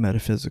woo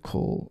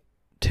metaphysical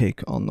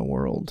take on the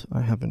world.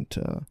 I haven't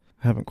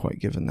quite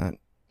given that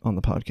on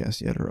the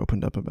podcast yet or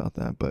opened up about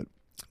that, but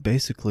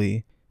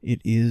basically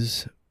it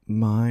is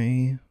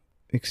my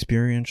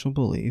experiential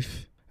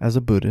belief as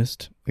a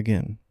Buddhist.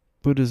 Again,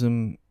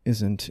 Buddhism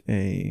isn't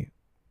a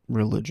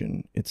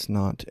religion. It's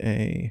not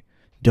a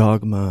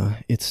dogma.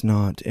 It's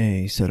not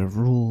a set of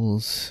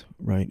rules,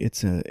 right?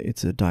 It's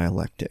a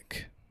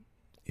dialectic.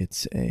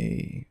 It's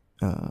a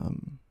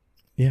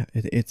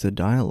it's a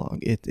dialogue.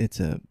 It's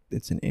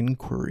an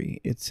inquiry.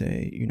 It's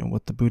a,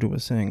 what the Buddha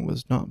was saying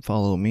was not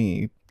follow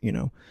me.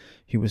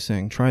 He was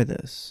saying try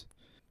this,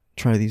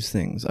 try these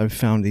things. I've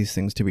found these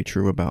things to be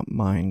true about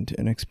mind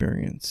and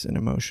experience and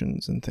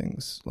emotions and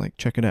things. Like,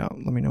 check it out.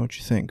 Let me know what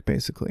you think.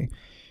 Basically,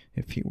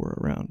 if he were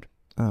around.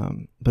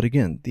 But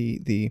again,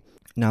 the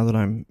now that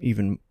I'm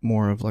even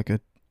more of like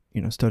a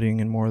studying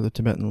in more of the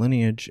Tibetan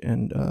lineage,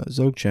 and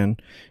Dzogchen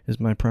is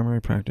my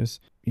primary practice,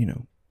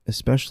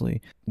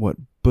 especially what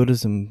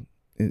Buddhism,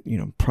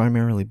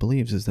 primarily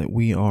believes is that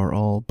we are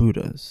all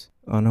Buddhas,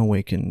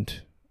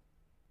 unawakened,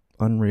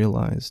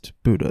 unrealized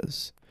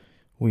Buddhas.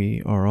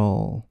 We are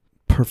all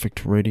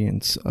perfect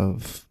radiance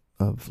of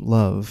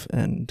love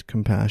and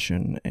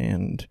compassion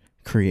and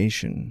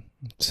creation.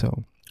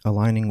 So,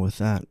 aligning with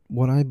that,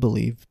 what I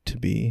believe to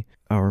be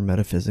our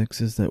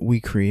metaphysics is that we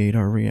create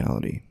our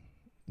reality,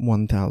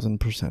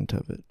 1000%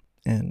 of it.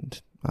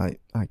 And I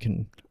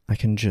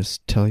can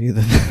just tell you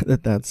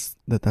that's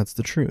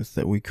the truth,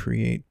 that we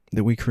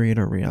create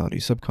our reality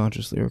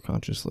subconsciously or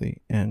consciously,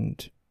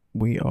 and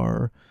we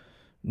are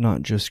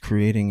not just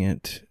creating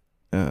it,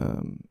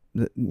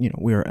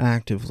 we are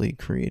actively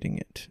creating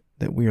it,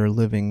 that we are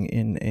living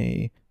in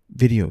a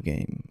video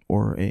game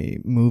or a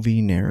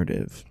movie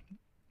narrative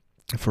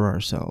for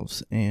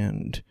ourselves,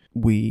 and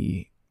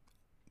we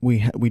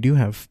do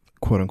have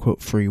quote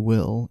unquote free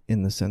will,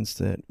 in the sense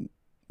that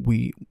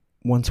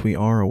once we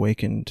are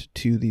awakened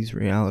to these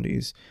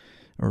realities,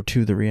 or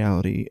to the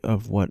reality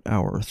of what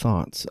our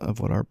thoughts, of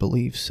what our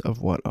beliefs, of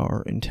what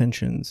our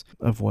intentions,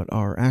 of what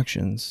our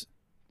actions,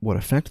 what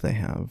effect they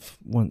have,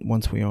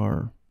 once we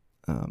are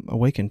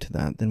awakened to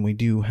that, then we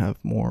do have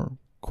more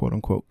quote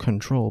unquote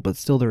control. But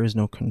still, there is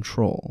no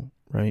control,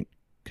 right?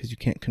 Because you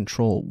can't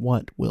control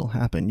what will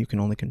happen. You can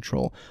only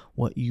control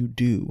what you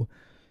do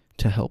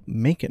to help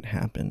make it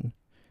happen,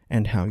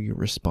 and how you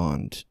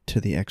respond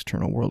to the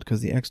external world.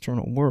 Because the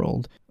external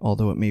world,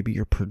 although it may be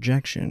your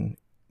projection,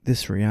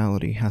 this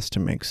reality has to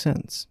make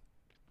sense.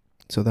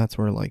 So that's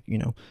where,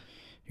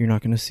 you're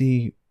not going to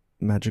see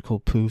magical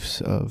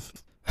poofs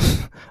of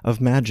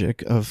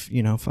magic, of,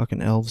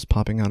 fucking elves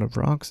popping out of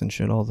rocks and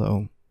shit,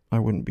 although I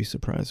wouldn't be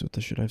surprised with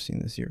the shit I've seen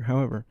this year.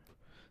 However,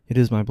 it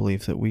is my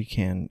belief that we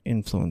can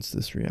influence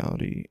this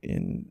reality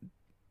in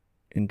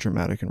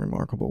dramatic and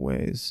remarkable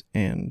ways,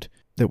 and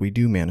that we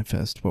do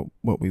manifest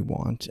what we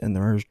want, and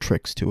there are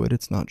tricks to it.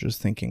 It's not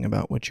just thinking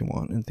about what you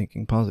want and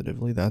thinking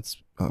positively.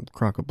 That's a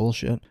crock of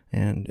bullshit,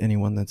 and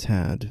anyone that's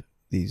had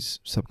these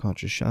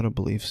subconscious shadow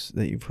beliefs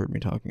that you've heard me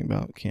talking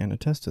about can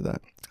attest to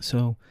that.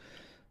 So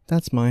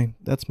that's my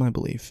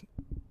belief.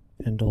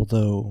 And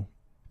although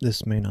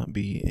this may not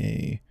be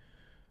a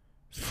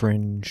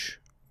fringe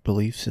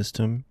belief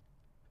system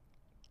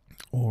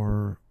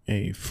or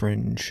a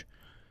fringe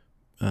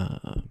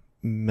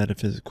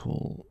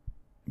metaphysical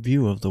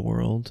view of the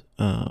world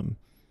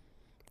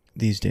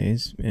these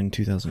days in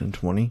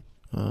 2020,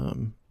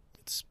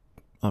 it's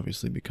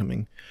obviously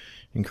becoming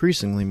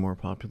increasingly more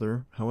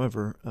popular.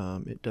 However,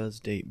 it does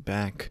date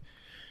back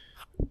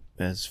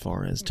as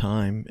far as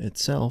time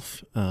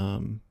itself,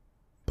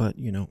 but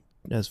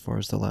as far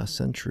as the last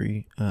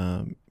century,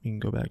 you can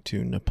go back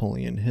to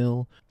Napoleon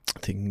Hill,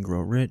 Think and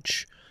Grow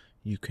Rich.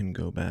 You can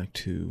go back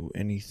to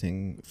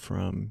anything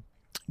from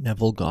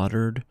Neville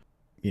Goddard.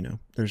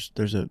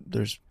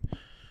 There's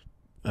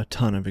a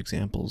ton of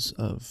examples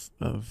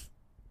of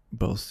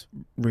both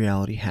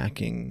reality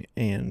hacking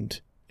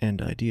and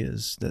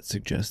ideas that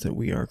suggest that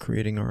we are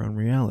creating our own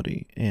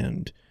reality,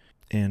 and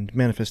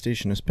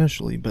manifestation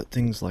especially. But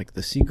things like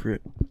The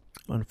Secret,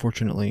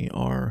 unfortunately,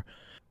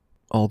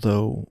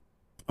 although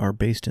are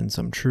based in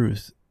some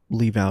truth,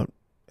 leave out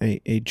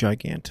a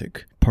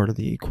gigantic part of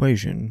the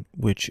equation,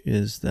 which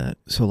is that,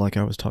 so like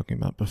I was talking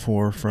about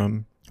before,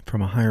 from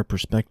a higher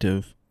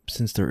perspective,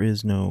 since there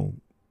is no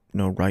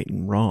right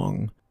and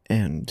wrong,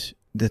 and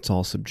that's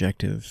all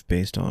subjective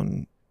based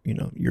on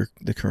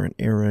the current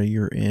era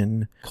you're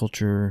in,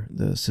 culture,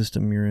 the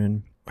system you're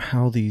in,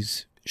 how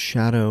these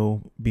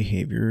shadow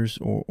behaviors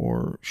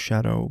or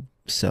shadow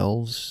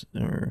selves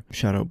or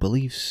shadow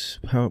beliefs,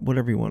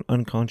 whatever you want,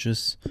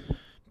 unconscious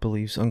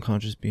beliefs,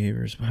 unconscious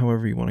behaviors,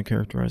 however you want to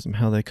characterize them,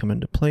 how they come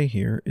into play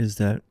here is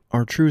that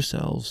our true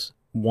selves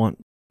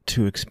want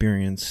to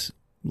experience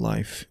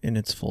life in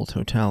its full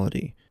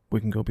totality. We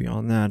can go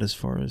beyond that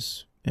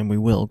and we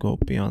will go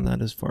beyond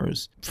that as far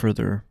as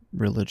further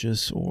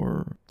religious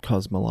or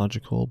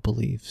cosmological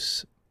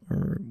beliefs,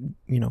 or,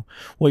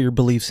 what your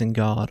beliefs in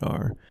God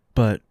are.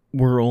 But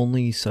we're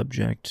only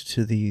subject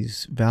to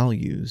these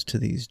values, to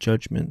these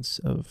judgments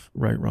of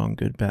right, wrong,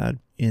 good, bad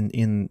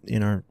in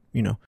our,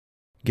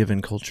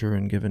 given culture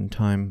and given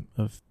time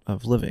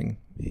of living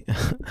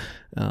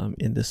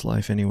in this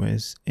life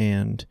anyways.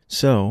 And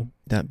so,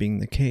 that being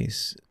the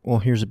case, well,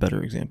 here's a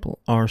better example.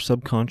 Our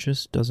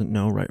subconscious doesn't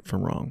know right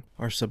from wrong.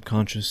 Our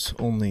subconscious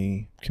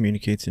only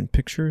communicates in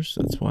pictures.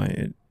 That's why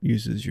it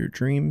uses your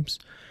dreams.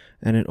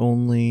 And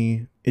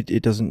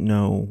it doesn't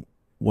know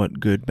what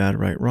good, bad,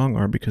 right, wrong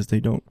are, because they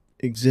don't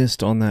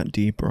exist on that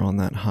deep or on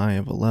that high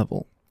of a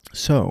level.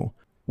 So,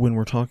 when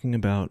we're talking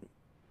about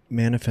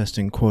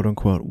manifesting, quote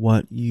unquote,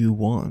 what you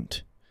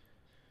want,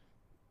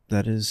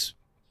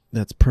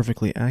 that's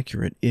perfectly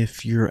accurate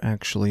if you're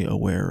actually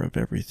aware of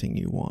everything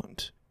you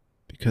want.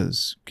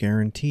 Because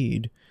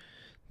guaranteed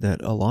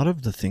that a lot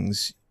of the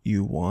things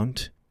you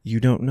want, you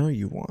don't know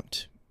you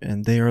want.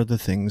 And they are the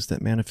things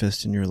that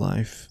manifest in your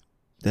life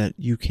that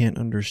you can't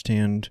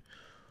understand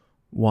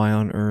why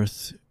on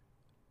earth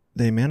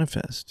they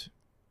manifest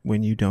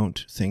when you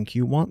don't think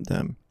you want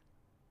them.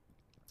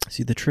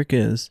 See, the trick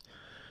is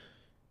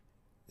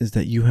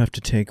that you have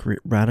to take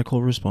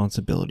radical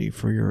responsibility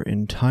for your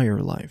entire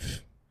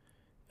life,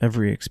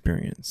 every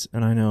experience.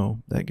 And I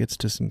know that gets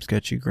to some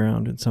sketchy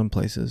ground in some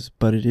places,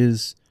 but it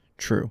is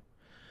true.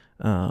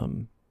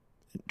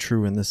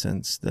 True in the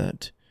sense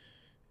that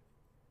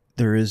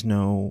there is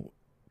no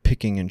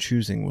picking and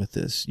choosing with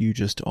this. You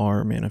just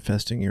are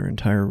manifesting your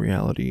entire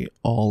reality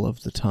all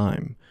of the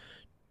time.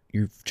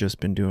 You've just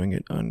been doing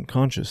it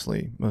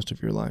unconsciously most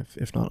of your life,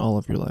 if not all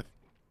of your life.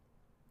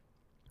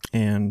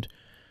 And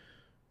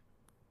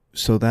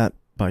so that,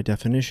 by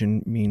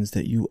definition, means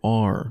that you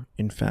are,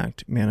 in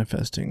fact,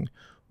 manifesting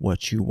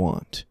what you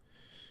want,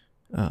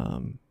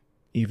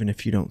 even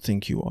if you don't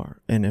think you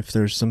are. And if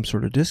there's some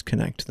sort of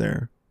disconnect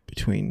there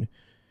between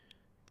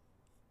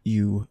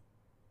you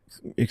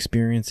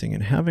experiencing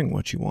and having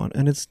what you want,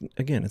 and it's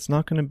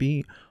not going to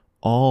be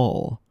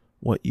all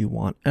what you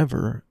want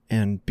ever,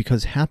 and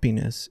because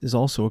happiness is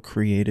also a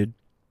created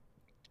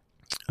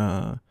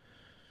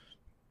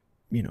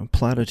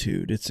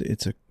platitude.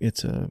 It's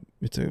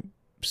a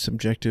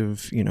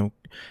subjective,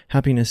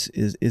 happiness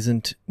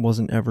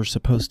wasn't ever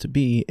supposed to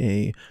be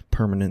a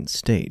permanent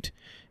state.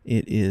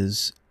 It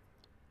is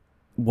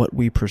what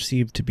we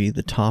perceive to be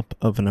the top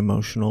of an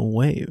emotional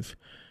wave.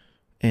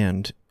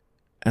 And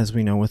as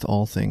we know with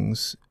all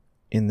things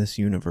in this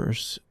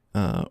universe,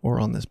 or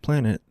on this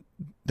planet,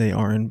 they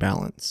are in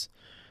balance.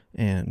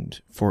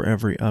 And for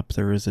every up,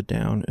 there is a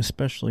down,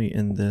 especially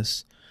in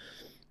this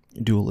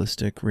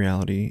dualistic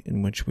reality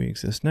in which we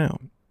exist now.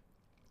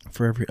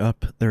 For every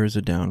up, there is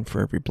a down.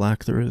 For every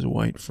black, there is a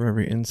white. For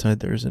every inside,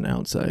 there is an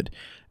outside.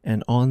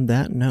 And on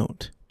that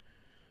note,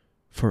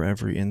 for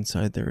every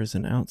inside, there is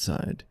an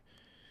outside.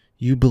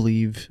 You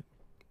believe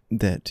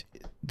that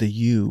the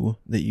you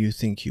that you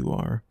think you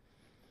are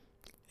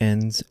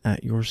ends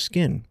at your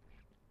skin.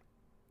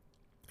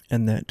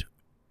 And that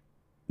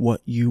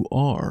what you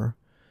are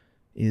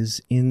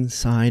is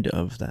inside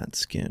of that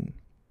skin.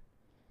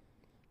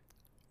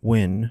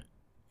 When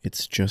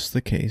it's just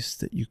the case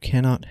that you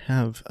cannot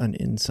have an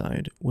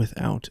inside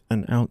without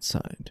an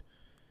outside.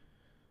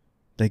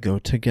 They go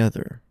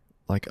together,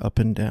 like up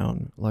and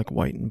down, like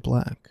white and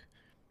black.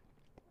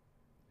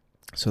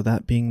 So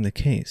that being the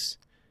case,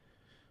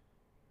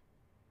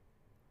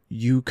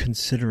 you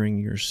considering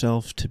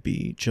yourself to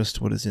be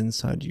just what is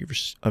inside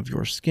of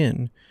your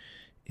skin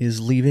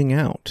is leaving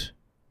out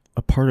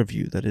a part of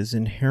you that is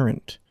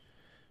inherent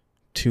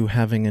to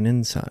having an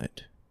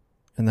inside,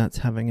 and that's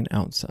having an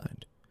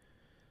outside.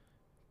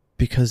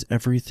 Because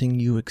everything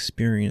you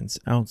experience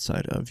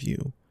outside of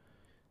you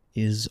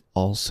is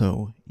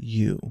also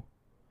you.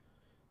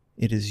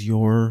 It is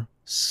your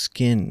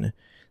skin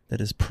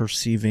that is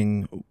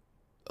perceiving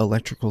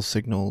electrical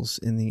signals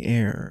in the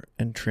air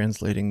and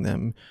translating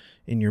them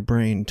in your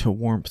brain to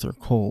warmth or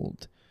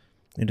cold.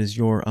 It is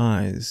your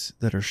eyes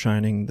that are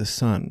shining the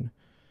sun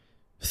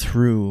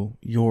through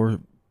your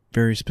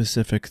very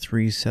specific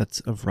 3 sets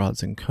of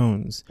rods and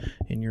cones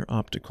in your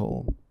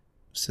optical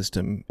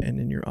system and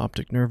in your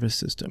optic nervous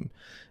system.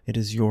 It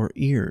is your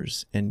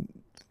ears and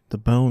the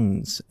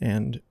bones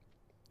and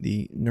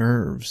the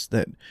nerves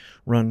that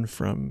run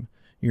from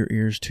your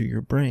ears to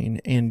your brain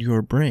and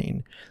your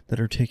brain that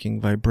are taking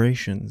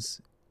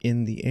vibrations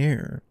in the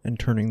air and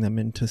turning them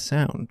into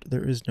sound.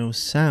 There is no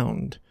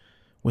sound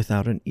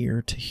without an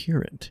ear to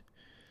hear it.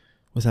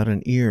 Without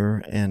an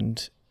ear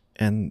and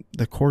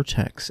the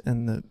cortex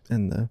and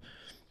the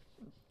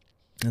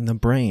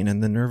brain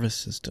and the nervous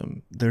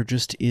system, there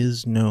just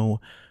is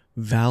no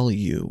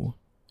value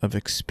of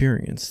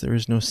experience. There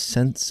is no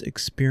sense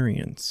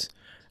experience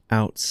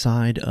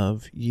outside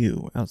of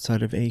you,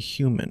 outside of a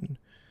human,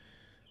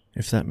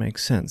 if that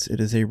makes sense.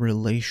 It is a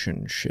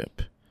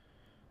relationship.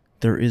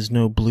 There is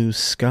no blue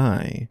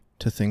sky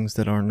to things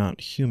that are not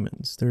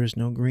humans. There is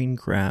no green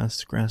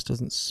grass. Grass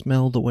doesn't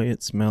smell the way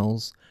it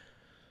smells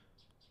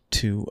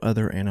to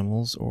other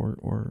animals,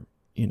 or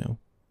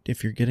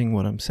if you're getting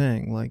what I'm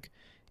saying, like,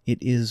 it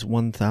is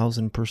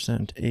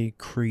 1000% a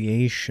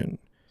creation.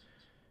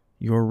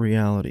 Your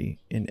reality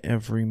in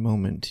every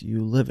moment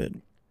you live it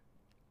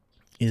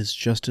is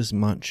just as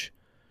much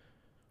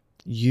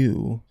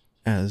you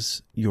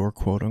as your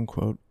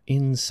quote-unquote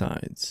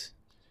insides.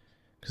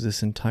 Because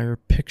this entire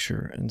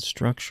picture and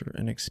structure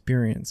and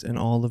experience and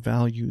all the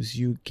values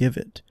you give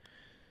it,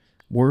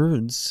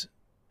 words,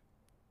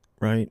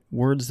 right?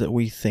 Words that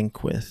we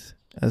think with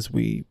as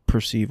we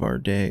perceive our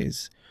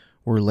days,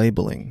 we're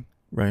labeling,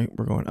 right?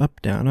 We're going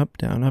up, down,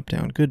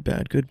 good,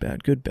 bad, good,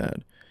 bad, good,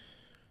 bad,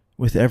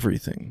 with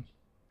everything.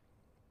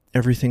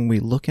 Everything we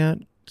look at,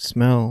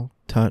 smell,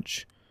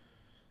 touch,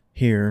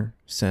 hear,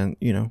 sense,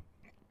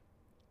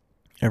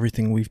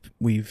 everything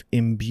we've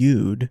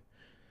imbued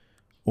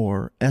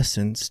or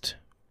essenced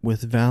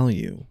with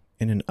value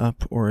in an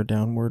up or a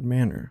downward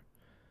manner.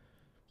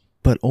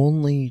 But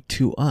only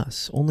to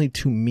us, only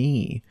to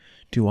me,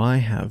 do I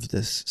have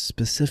this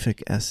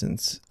specific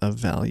essence of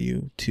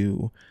value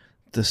to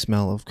the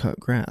smell of cut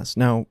grass.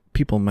 Now,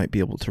 people might be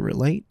able to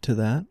relate to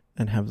that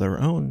and have their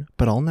own,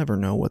 but I'll never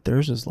know what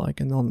theirs is like,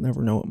 and they'll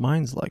never know what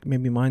mine's like.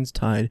 Maybe mine's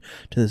tied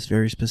to this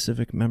very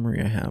specific memory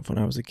I have when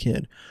I was a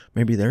kid.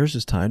 Maybe theirs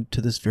is tied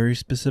to this very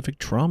specific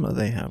trauma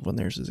they have when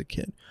theirs is a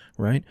kid,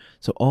 right?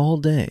 So all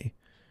day,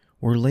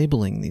 we're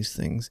labeling these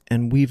things,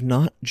 and we've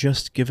not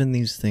just given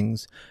these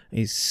things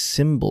a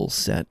symbol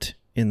set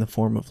in the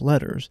form of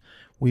letters.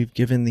 We've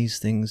given these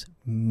things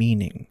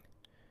meaning,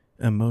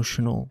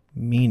 emotional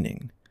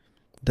meaning,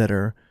 that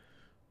are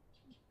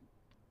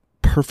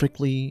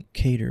perfectly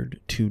catered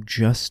to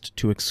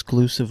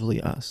exclusively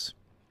us.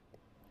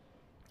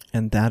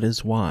 And that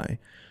is why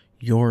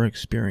your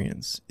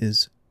experience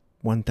is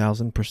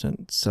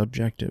 1000%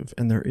 subjective,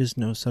 and there is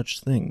no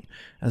such thing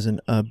as an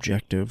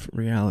objective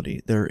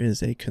reality. There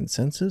is a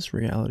consensus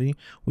reality.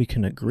 We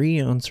can agree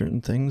on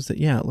certain things that,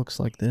 yeah, it looks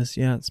like this,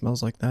 yeah, it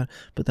smells like that,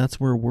 but that's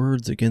where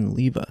words again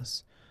leave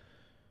us,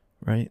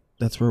 right?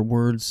 That's where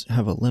words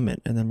have a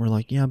limit, and then we're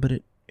like, yeah, but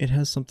it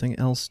has something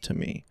else to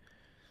me.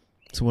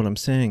 So what I'm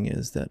saying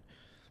is that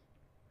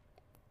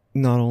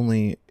not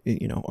only,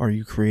 are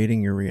you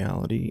creating your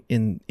reality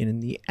in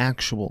the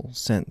actual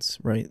sense,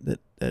 right?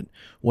 That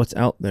what's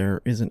out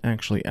there isn't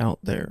actually out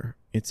there.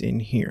 It's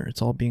in here.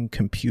 It's all being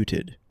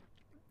computed.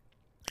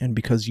 And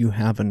because you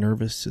have a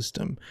nervous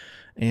system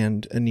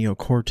and a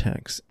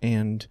neocortex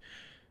and,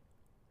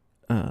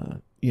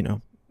 and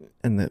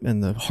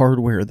the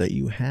hardware that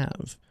you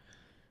have,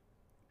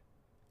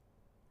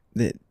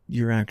 that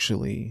you're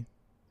actually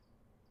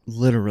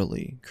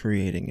literally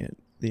creating it,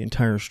 the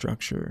entire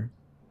structure,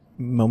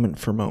 moment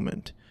for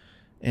moment,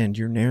 and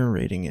you're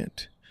narrating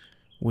it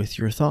with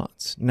your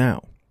thoughts.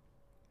 Now,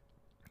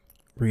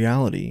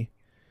 reality,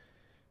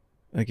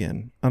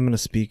 again, I'm going to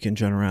speak in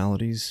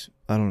generalities.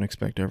 I don't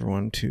expect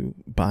everyone to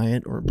buy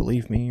it or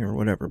believe me or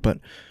whatever, but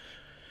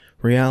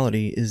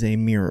reality is a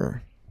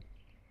mirror.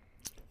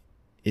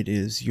 It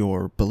is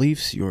your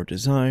beliefs, your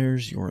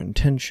desires, your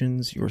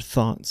intentions, your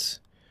thoughts.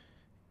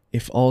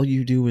 If all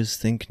you do is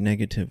think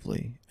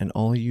negatively, and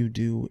all you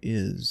do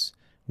is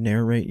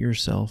narrate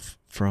yourself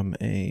from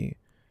a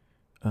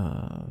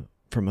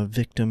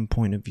victim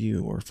point of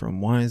view, or from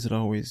why is it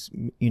always,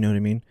 you know what I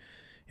mean?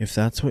 If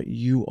that's what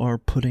you are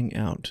putting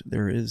out,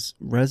 there is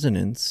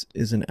resonance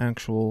is an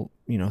actual,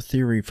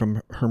 theory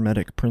from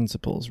Hermetic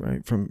principles,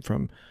 right?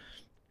 From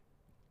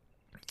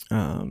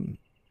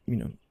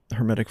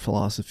Hermetic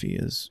philosophy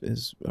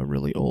is a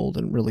really old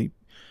and really,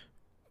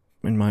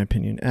 in my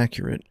opinion,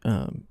 accurate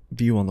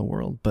view on the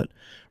world. But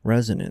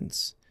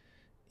resonance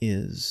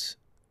is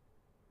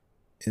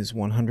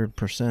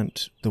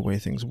 100% the way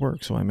things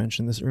work. So I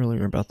mentioned this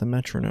earlier about the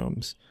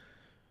metronomes.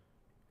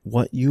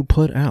 What you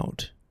put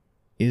out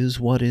is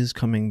what is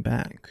coming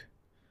back,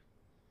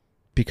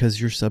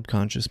 because your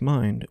subconscious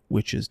mind,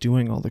 which is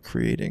doing all the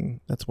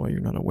creating, that's why you're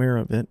not aware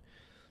of it.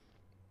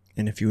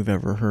 And if you've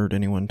ever heard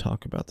anyone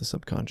talk about the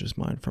subconscious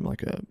mind from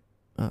like a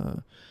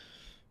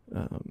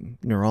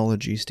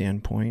neurology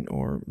standpoint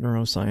or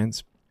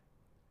neuroscience,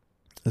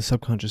 the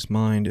subconscious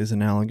mind is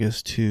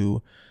analogous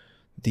to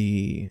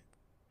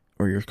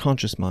your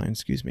conscious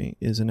mind,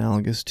 is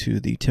analogous to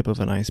the tip of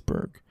an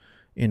iceberg,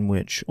 in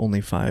which only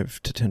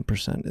 5 to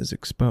 10% is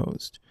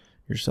exposed.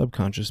 Your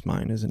subconscious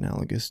mind is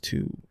analogous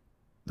to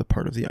the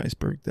part of the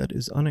iceberg that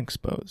is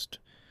unexposed,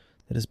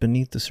 that is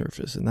beneath the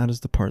surface, and that is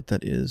the part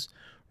that is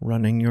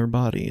running your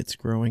body. It's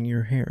growing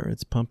your hair,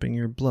 it's pumping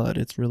your blood,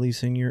 it's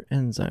releasing your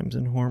enzymes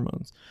and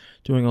hormones,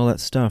 doing all that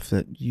stuff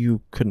that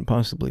you couldn't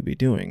possibly be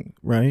doing,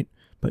 right?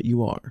 But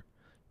you are.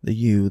 The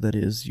you that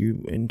is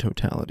you in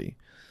totality.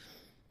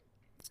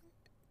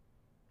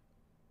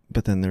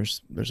 But then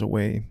there's a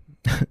way,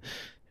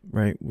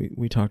 right?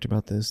 We talked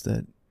about this,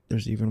 that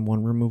there's even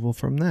one removal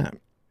from that,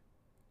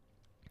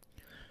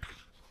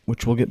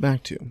 which we'll get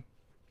back to.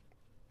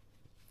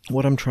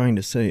 What I'm trying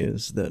to say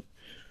is that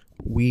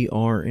we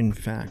are, in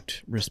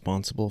fact,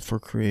 responsible for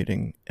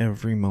creating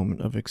every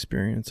moment of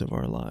experience of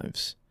our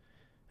lives,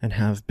 and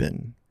have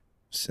been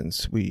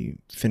since we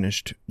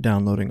finished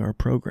downloading our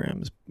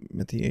programs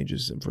at the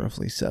ages of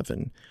roughly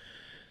 7.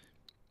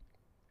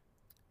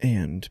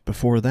 And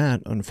before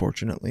that,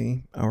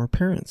 unfortunately, our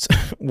parents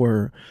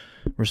were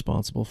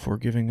responsible for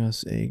giving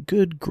us a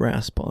good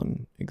grasp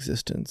on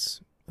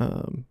existence.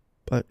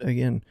 But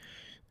again,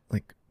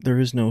 Like, there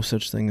is no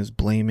such thing as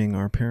blaming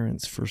our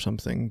parents for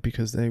something,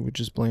 because they would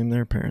just blame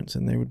their parents,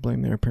 and they would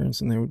blame their parents,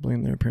 and they would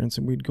blame their parents,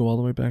 and we'd go all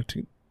the way back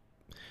to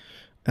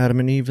Adam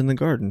and Eve in the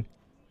garden.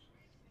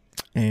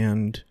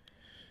 And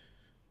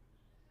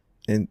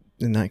in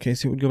that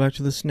case, it would go back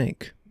to the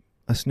snake.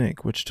 A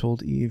snake which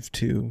told Eve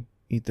to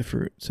eat the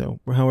fruit. So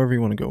however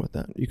you want to go with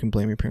that. You can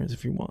blame your parents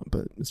if you want,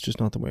 but it's just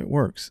not the way it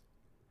works.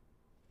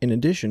 In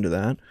addition to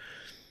that,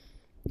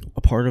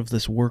 a part of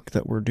this work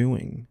that we're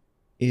doing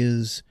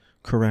is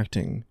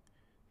correcting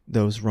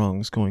those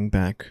wrongs going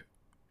back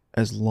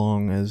as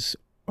long as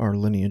our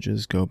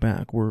lineages go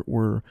back.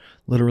 We're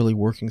literally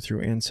working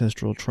through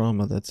ancestral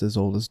trauma that's as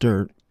old as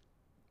dirt,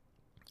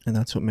 and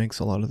that's what makes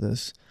a lot of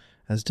this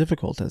as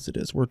difficult as it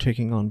is. We're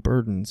taking on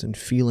burdens and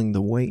feeling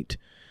the weight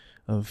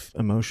of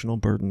emotional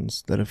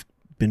burdens that have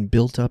been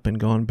built up and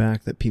gone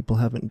back that people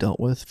haven't dealt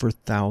with for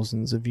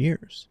thousands of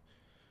years.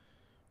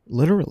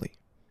 Literally.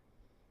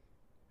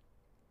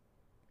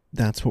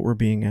 That's what we're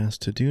being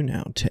asked to do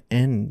now, to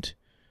end,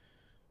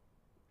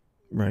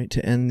 right?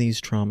 To end these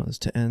traumas,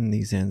 to end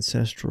these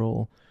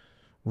ancestral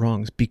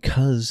wrongs,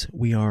 because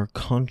we are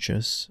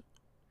conscious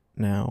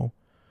now,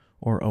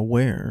 or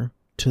aware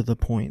to the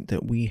point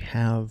that we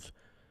have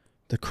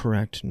the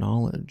correct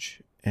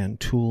knowledge and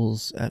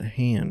tools at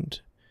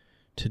hand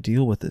to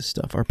deal with this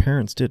stuff. Our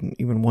parents didn't,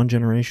 even one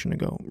generation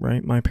ago,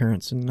 right? My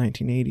parents in the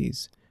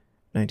 1980s,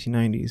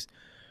 1990s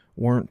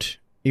weren't,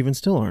 even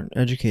still aren't,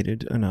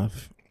 educated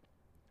enough,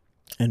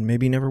 and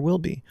maybe never will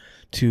be,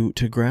 to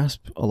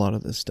grasp a lot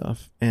of this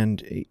stuff.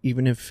 And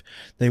even if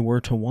they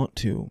were to want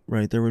to,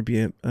 right, there would be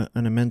an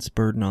immense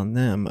burden on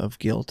them of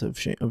guilt, of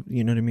shame,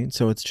 you know what I mean?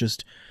 So it's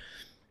just,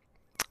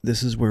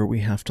 this is where we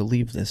have to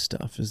leave this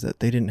stuff, is that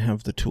they didn't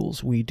have the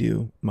tools we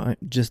do.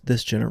 Just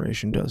this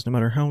generation does, no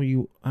matter how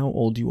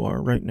old you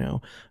are right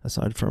now,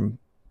 aside from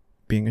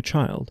being a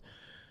child.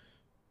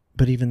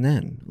 But even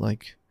then,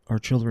 like, our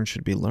children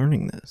should be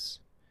learning this,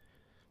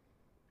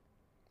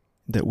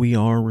 that we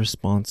are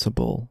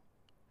responsible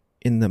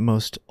in the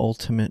most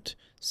ultimate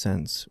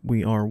sense.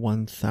 We are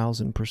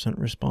 1000%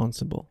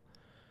 responsible.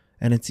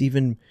 And it's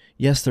even,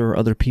 yes, there are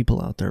other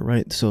people out there,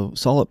 right? So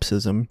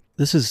solipsism,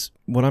 this is,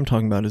 what I'm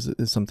talking about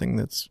is something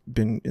that's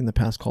been in the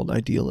past called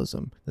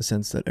idealism, the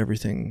sense that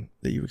everything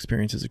that you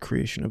experience is a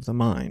creation of the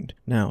mind.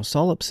 Now,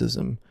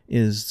 solipsism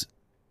is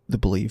the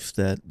belief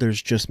that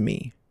there's just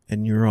me,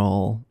 and you're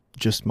all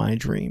just my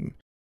dream.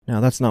 Now,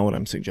 that's not what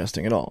I'm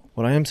suggesting at all.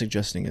 What I am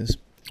suggesting is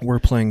we're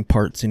playing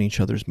parts in each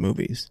other's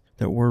movies,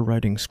 that we're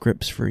writing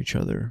scripts for each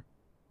other,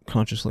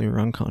 consciously or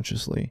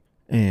unconsciously,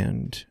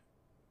 and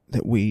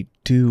that we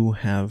do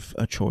have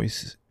a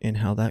choice in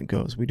how that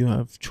goes. We do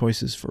have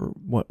choices for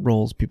what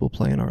roles people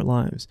play in our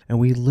lives. And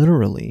we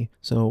literally,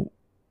 so,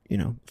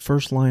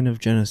 first line of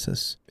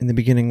Genesis, in the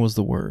beginning was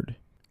the Word,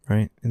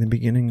 right? In the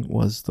beginning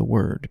was the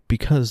Word,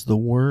 because the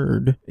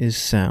Word is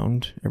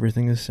sound.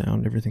 Everything is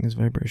sound. Everything is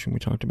vibration. We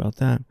talked about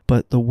that.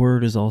 But the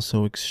Word is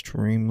also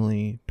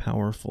extremely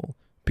powerful.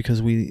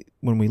 Because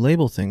when we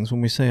label things, when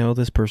we say, oh,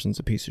 this person's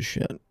a piece of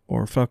shit,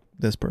 or fuck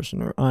this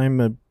person, or I'm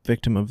a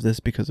victim of this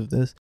because of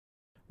this,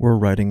 we're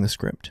writing the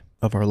script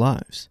of our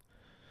lives.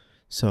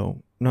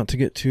 So, not to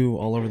get too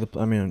all over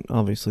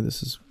obviously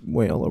this is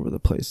way all over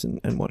the place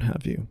and what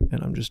have you,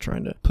 and I'm just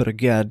trying to put a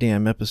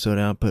goddamn episode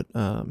out, but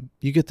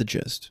you get the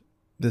gist.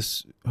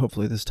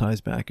 Hopefully this ties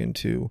back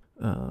into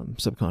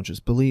subconscious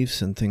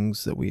beliefs and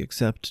things that we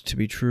accept to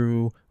be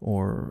true,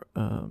 or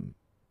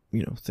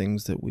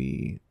things that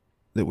we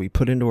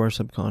put into our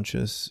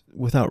subconscious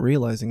without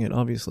realizing it,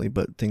 obviously,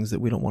 but things that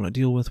we don't want to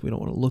deal with, we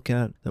don't want to look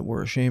at, that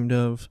we're ashamed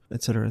of,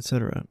 etc.,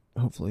 etc.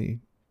 Hopefully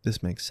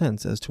this makes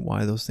sense as to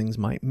why those things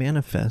might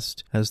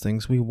manifest as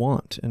things we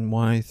want, and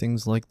why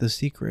things like The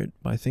Secret,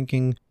 by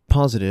thinking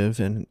positive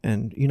and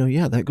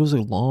that goes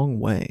a long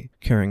way,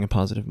 carrying a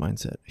positive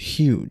mindset.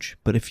 Huge.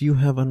 But if you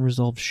have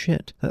unresolved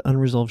shit, that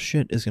unresolved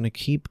shit is going to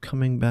keep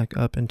coming back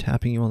up and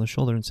tapping you on the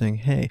shoulder and saying,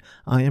 hey,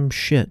 I am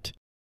shit.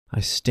 I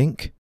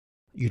stink.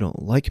 You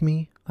don't like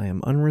me, I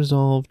am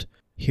unresolved,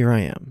 here I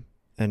am.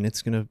 And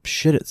it's going to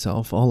shit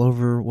itself all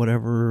over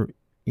whatever,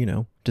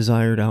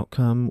 desired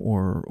outcome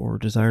or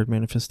desired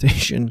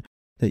manifestation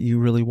that you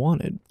really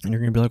wanted. And you're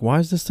going to be like, why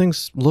does this thing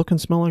look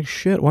and smell like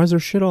shit? Why is there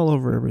shit all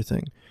over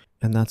everything?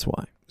 And that's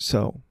why.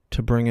 So,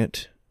 to bring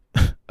it,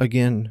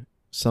 again,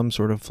 some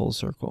sort of full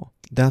circle,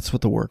 that's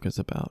what the work is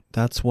about.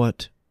 That's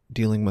what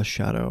dealing with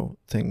shadow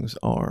things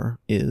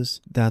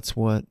is. That's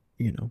what,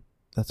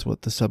 that's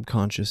what the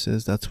subconscious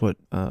is. That's what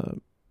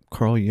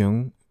Carl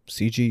Jung,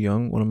 C.G.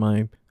 Jung, one of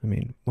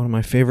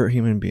my favorite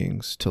human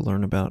beings to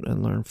learn about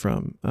and learn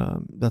from.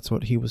 That's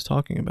what he was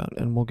talking about,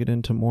 and we'll get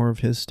into more of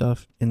his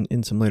stuff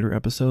in some later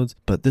episodes.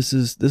 But this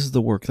is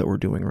the work that we're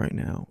doing right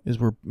now. Is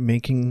we're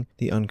making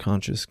the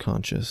unconscious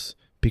conscious,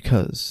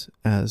 because,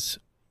 as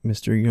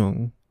Mr.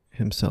 Jung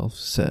himself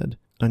said,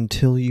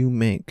 until you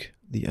make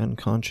the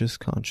unconscious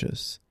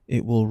conscious,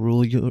 it will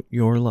rule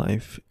your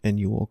life, and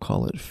you will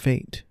call it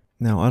fate.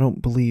 Now, I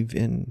believe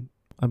in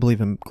a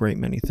great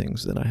many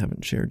things that I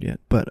haven't shared yet,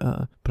 but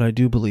I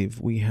do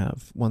believe we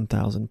have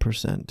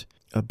 1000%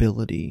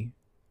 ability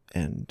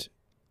and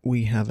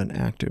we have an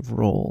active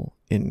role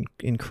in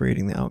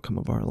creating the outcome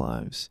of our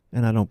lives.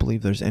 And I don't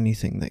believe there's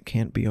anything that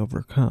can't be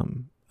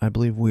overcome. I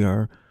believe we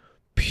are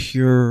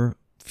pure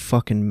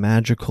fucking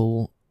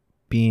magical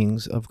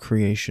beings of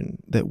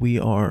creation, that we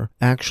are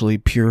actually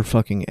pure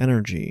fucking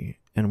energy,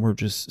 and we're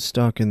just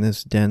stuck in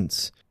this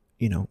dense,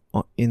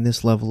 in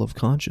this level of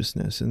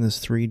consciousness, in this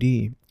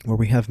 3D, where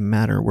we have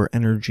matter, where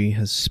energy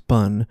has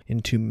spun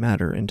into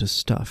matter, into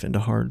stuff, into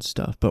hard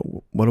stuff. But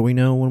what do we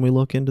know when we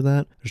look into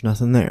that? There's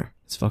nothing there.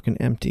 It's fucking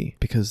empty,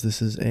 because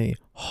this is a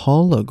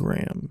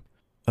hologram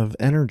of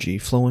energy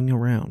flowing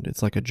around.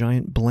 It's like a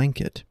giant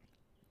blanket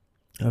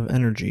of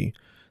energy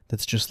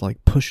that's just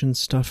like pushing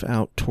stuff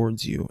out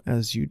towards you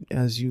as you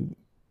ask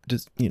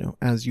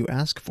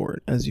for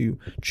it, as you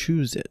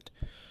choose it.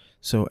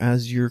 So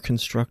as you're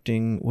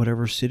constructing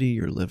whatever city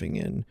you're living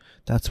in,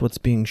 that's what's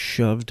being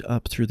shoved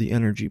up through the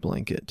energy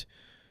blanket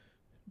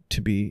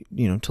to be,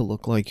 to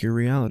look like your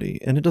reality.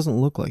 And it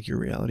doesn't look like your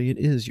reality, it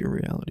is your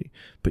reality.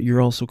 But you're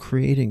also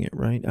creating it,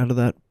 right? Out of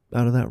that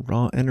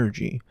raw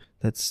energy.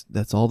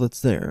 That's all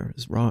that's there,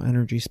 is raw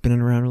energy spinning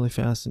around really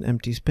fast in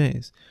empty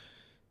space.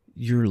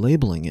 You're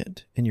labeling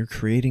it, and you're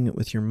creating it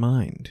with your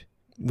mind.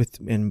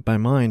 And by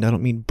mind, I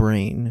don't mean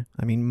brain,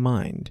 I mean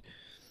mind.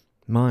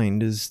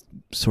 Mind is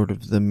sort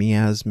of the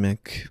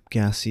miasmic,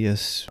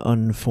 gaseous,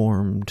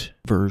 unformed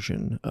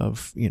version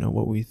of,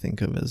 what we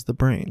think of as the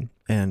brain.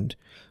 And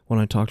when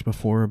I talked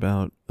before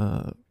about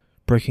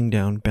breaking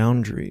down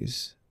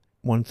boundaries,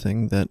 one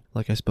thing that,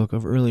 like I spoke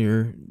of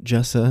earlier,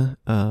 Jessa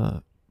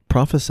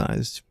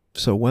prophesized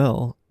so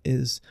well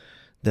is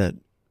that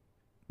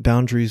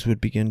boundaries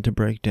would begin to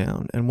break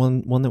down. And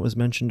one that was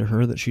mentioned to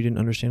her that she didn't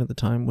understand at the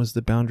time was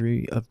the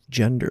boundary of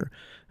gender.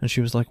 And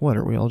she was like, what,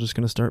 are we all just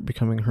going to start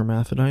becoming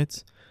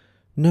hermaphrodites?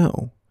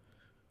 No.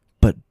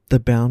 But the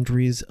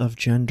boundaries of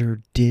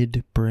gender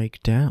did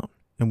break down,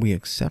 and we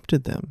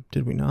accepted them,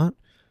 did we not?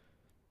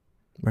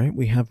 Right?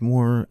 We have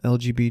more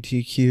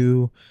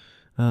LGBTQ,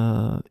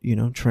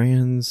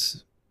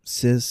 trans,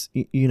 cis,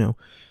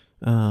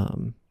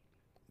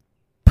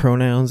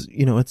 pronouns,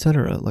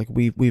 etc. Like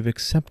we've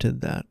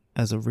accepted that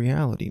as a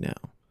reality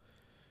now,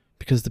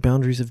 because the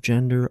boundaries of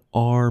gender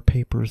are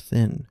paper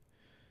thin.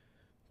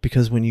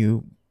 Because when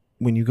you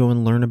go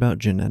and learn about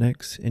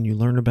genetics, and you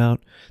learn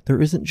about,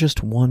 there isn't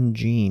just one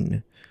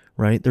gene,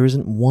 right? There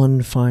isn't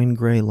one fine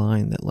gray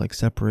line that like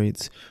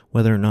separates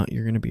whether or not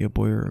you're going to be a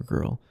boy or a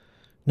girl.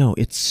 No,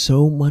 it's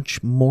so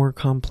much more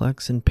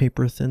complex and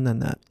paper thin than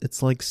that.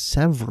 It's like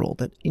several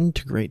that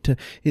integrate to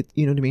it.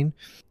 You know what I mean?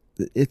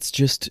 It's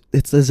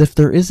as if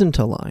there isn't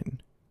a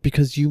line,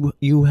 because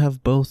you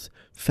have both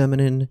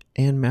feminine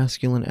and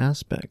masculine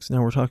aspects.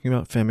 Now we're talking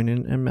about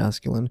feminine and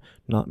masculine,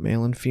 not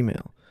male and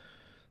female.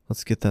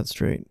 Let's get that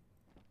straight.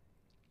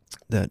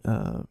 That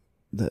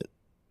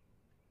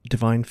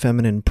divine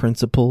feminine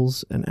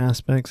principles and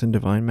aspects and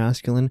divine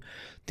masculine,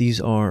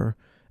 these are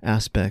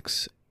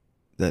aspects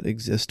that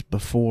exist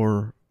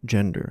before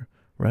gender,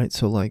 right?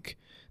 So like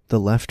the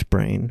left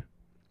brain,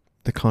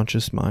 the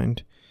conscious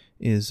mind,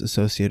 is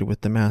associated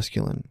with the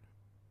masculine.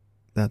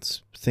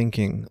 That's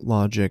thinking,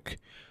 logic,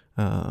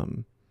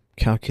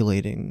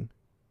 calculating,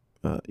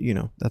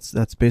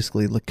 that's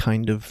basically the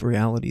kind of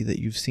reality that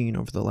you've seen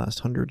over the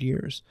last 100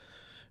 years.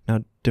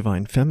 Now,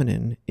 divine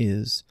feminine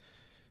is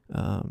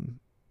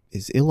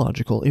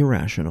illogical,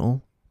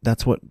 irrational.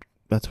 That's what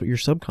your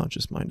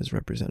subconscious mind is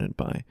represented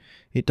by.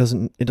 It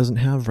doesn't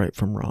have right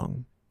from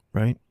wrong,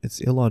 right?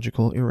 It's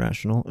illogical,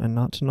 irrational, and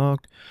not to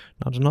knock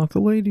the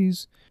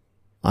ladies.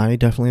 I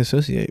definitely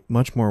associate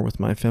much more with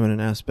my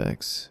feminine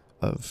aspects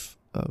of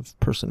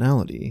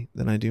personality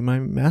than I do my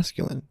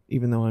masculine.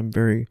 Even though I'm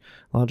very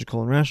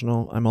logical and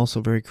rational, I'm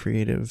also very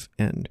creative,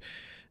 and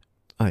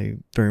I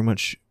very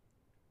much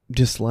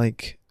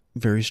dislike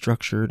very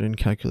structured and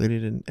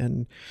calculated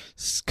and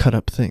cut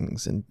up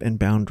things and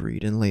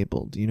boundaried and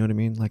labeled. You know what I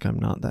mean? Like I'm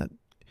not that.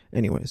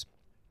 Anyways,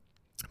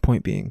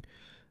 point being,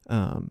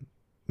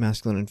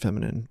 masculine and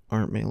feminine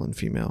aren't male and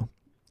female.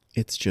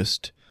 It's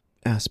just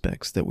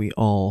aspects that we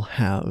all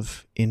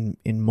have in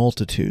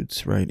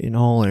multitudes, right? In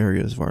all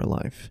areas of our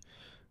life.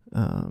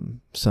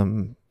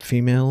 Some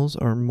females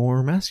are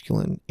more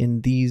masculine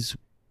in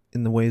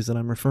the ways that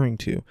I'm referring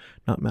to.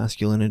 Not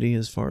masculinity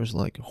as far as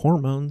like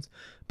hormones,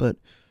 but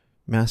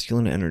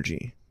masculine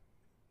energy,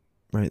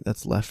 right?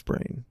 That's left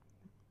brain.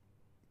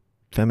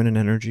 Feminine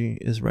energy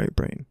is right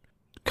brain.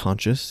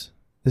 Conscious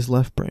is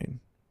left brain.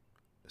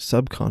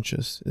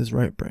 Subconscious is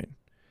right brain.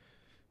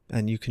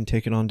 And you can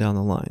take it on down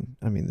the line.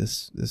 I mean,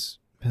 this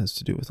has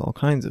to do with all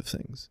kinds of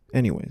things.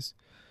 Anyways,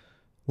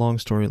 long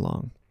story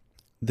long,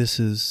 this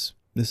is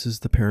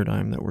the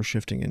paradigm that we're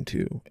shifting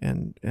into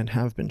and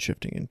have been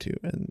shifting into,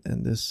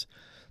 and this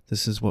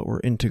is what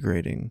we're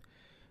integrating,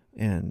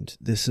 and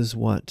this is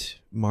what,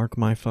 mark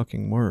my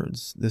fucking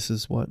words, this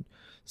is what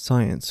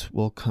science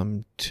will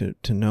come to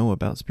know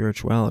about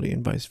spirituality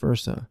and vice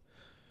versa.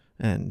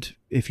 And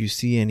if you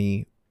see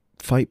any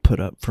fight put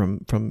up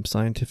from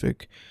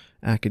scientific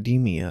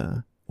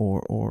academia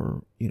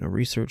or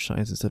research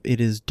science and stuff,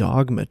 it is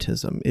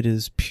dogmatism. It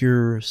is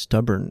pure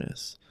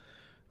stubbornness.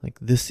 Like,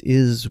 this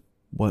is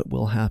what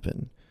will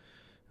happen.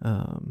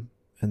 And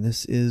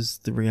this is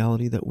the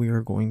reality that we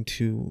are going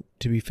to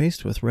be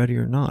faced with, ready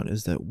or not,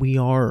 is that we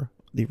are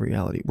the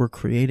reality. We're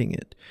creating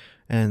it.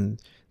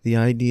 And the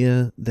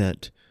idea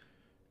that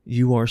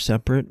you are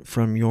separate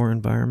from your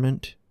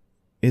environment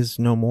is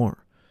no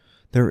more.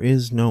 There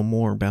is no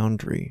more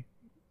boundary,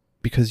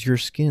 because your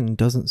skin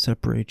doesn't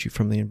separate you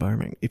from the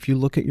environment. If you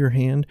look at your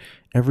hand,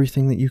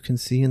 everything that you can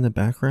see in the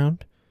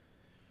background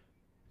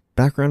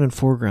and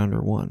foreground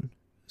are one.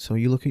 So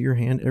you look at your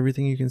hand,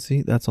 everything you can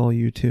see, that's all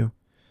you too.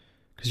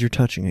 Because you're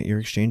touching it, you're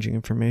exchanging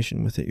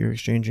information with it, you're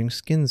exchanging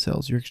skin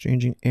cells, you're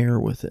exchanging air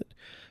with it,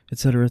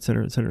 etc.,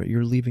 etc., etc.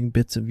 You're leaving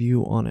bits of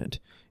you on it.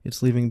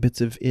 It's leaving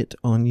bits of it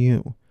on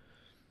you.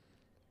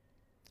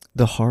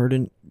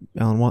 Alan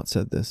Watts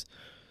said this,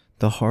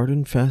 the hard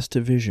and fast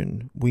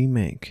division we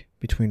make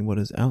between what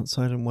is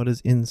outside and what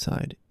is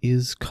inside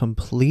is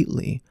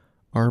completely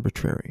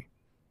arbitrary.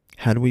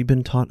 Had we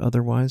been taught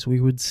otherwise, we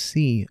would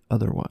see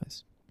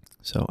otherwise.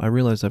 So I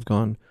realize I've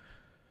gone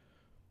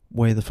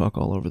way the fuck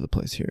all over the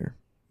place here,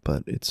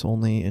 but it's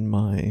only in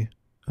my,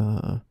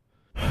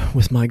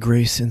 with my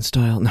grace and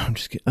style. No, I'm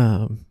just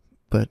kidding.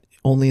 But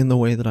only in the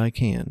way that I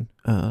can.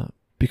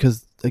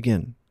 Because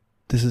again,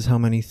 this is how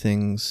many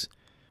subjects,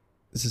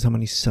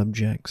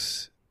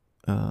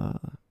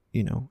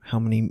 how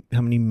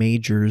many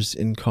majors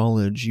in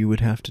college you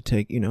would have to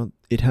take.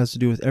 It has to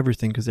do with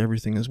everything, because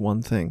everything is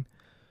one thing.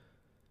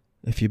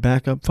 If you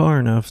back up far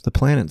enough, the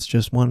planet's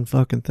just one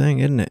fucking thing,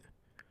 isn't it?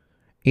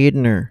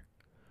 Idner.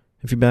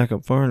 If you back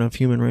up far enough,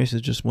 human race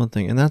is just one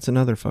thing. And that's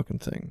another fucking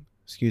thing.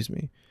 Excuse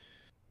me.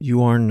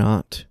 You are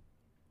not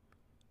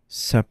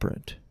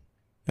separate.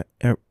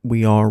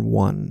 We are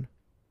one.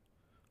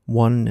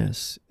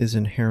 Oneness is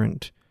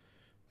inherent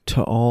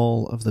to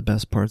all of the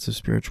best parts of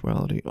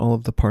spirituality, all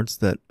of the parts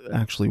that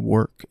actually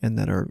work and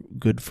that are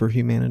good for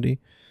humanity.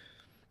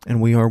 And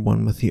we are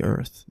one with the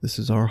earth. This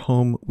is our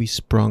home. We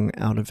sprung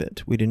out of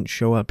it. We didn't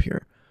show up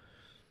here.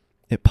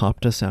 It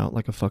popped us out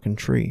like a fucking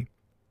tree.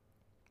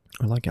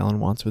 Or like Alan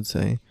Watts would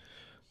say,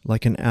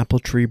 like an apple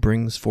tree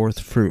brings forth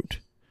fruit.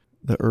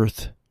 The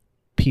earth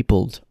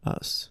peopled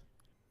us.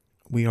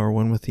 We are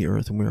one with the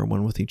earth, and we are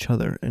one with each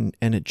other. And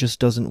it just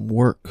doesn't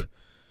work.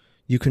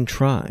 You can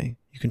try.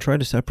 You can try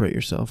to separate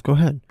yourself. Go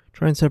ahead.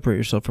 Try and separate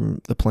yourself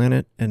from the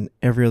planet and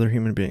every other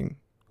human being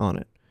on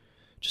it.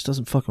 It just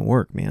doesn't fucking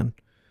work, man.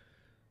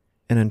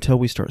 And until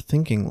we start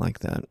thinking like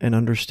that and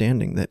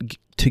understanding that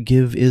to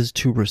give is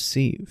to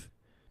receive,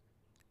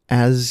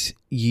 as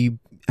ye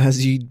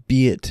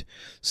be it,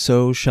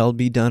 so shall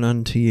be done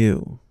unto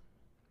you.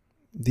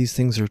 These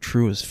things are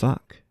true as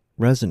fuck.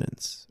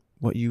 Resonance.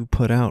 What you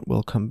put out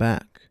will come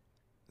back.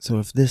 So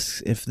if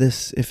this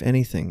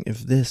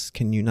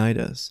can unite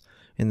us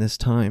in this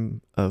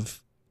time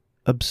of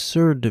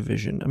absurd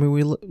division. I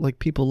mean,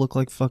 people look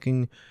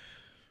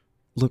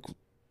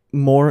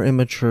more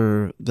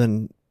immature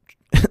than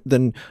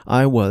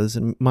I was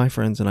and my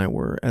friends and I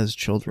were as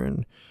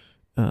children.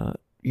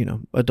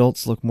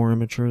 Adults look more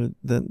immature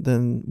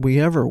than we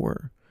ever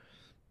were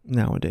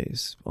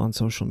nowadays on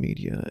social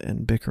media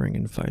and bickering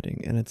and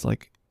fighting. And it's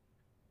like,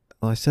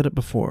 well, I said it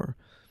before,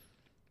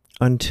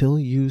 until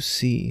you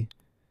see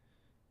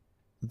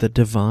the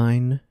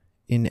divine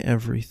in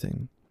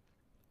everything,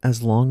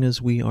 as long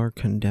as we are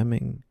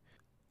condemning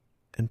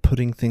and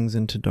putting things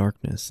into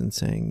darkness and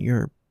saying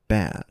you're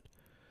bad,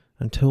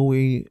 until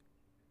we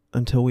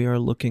are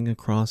looking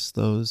across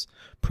those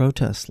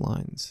protest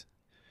lines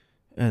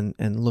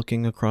and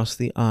looking across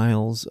the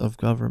aisles of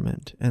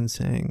government and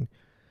saying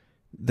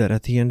that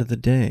at the end of the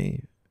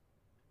day,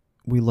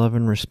 we love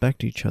and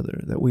respect each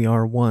other, that we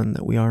are one,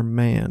 that we are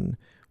man,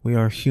 we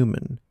are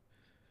human.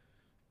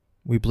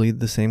 We bleed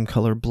the same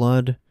color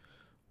blood,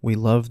 we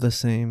love the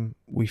same,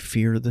 we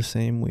fear the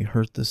same, we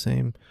hurt the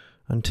same,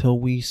 until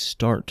we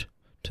start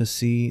to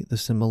see the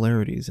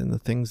similarities and the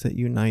things that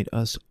unite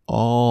us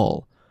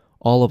all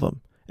of them,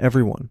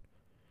 everyone.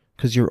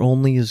 Because you're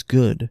only as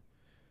good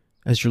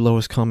as your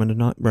lowest common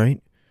denominator,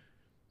 right?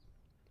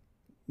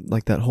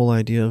 Like that whole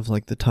idea of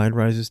like the tide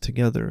rises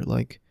together,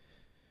 like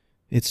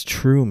it's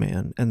true,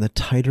 man. And the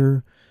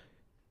tighter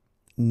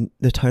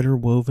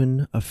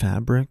woven a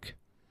fabric,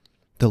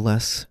 the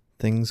less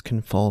things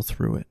can fall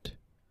through it.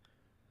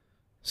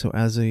 So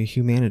as a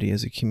humanity,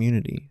 as a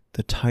community,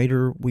 the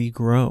tighter we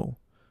grow.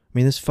 I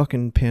mean, this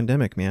fucking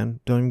pandemic, man,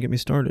 don't even get me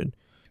started.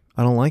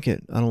 I don't like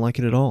it. I don't like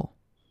it at all.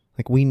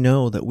 Like, we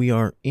know that we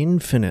are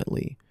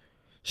infinitely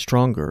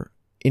stronger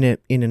in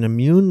an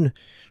immune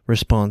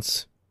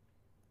response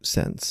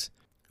sense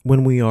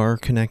when we are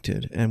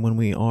connected and when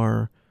we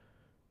are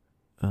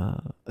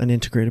an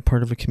integrated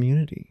part of a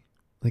community.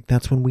 Like,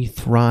 that's when we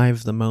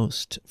thrive the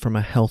most from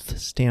a health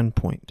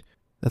standpoint.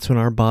 That's when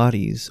our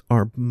bodies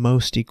are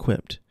most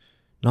equipped,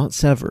 not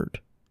severed.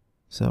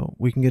 So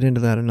we can get into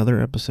that another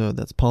episode.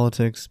 That's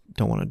politics.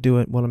 Don't want to do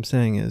it. What I'm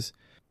saying is,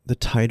 the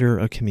tighter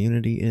a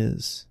community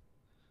is,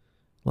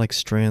 like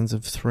strands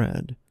of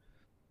thread,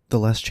 the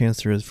less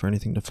chance there is for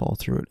anything to fall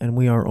through it. And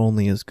we are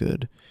only as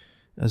good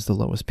as the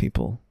lowest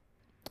people,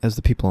 as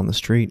the people on the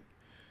street,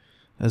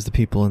 as the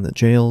people in the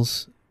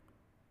jails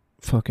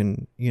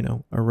fucking,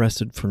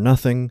 arrested for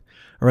nothing,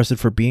 arrested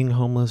for being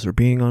homeless or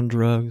being on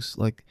drugs.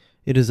 Like,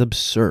 it is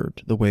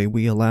absurd the way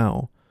we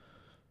allow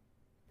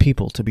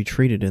people to be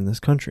treated in this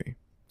country.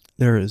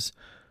 There is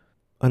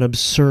an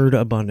absurd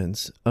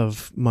abundance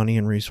of money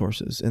and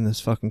resources in this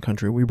fucking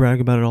country. We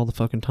brag about it all the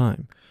fucking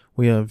time.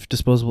 We have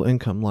disposable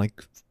income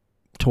like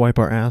to wipe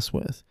our ass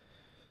with.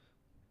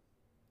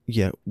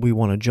 Yet we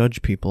want to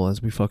judge people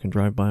as we fucking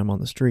drive by them on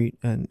the street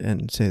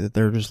and say that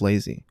they're just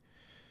lazy.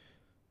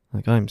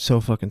 Like, I'm so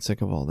fucking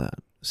sick of all that.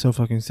 So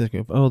fucking sick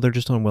of, oh, they're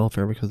just on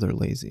welfare because they're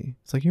lazy.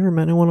 It's like, you ever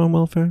met anyone on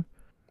welfare?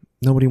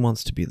 Nobody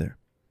wants to be there.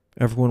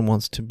 Everyone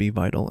wants to be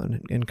vital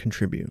and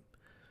contribute.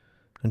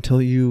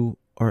 Until you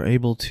are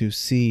able to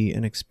see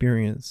and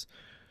experience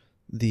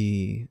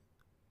the,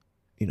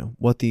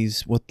 what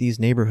these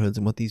neighborhoods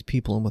and what these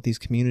people and what these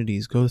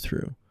communities go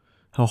through,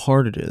 how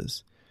hard it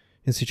is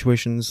in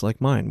situations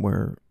like mine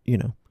where,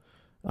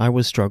 I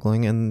was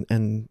struggling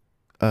and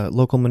a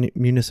local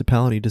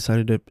municipality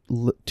decided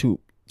to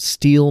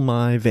steal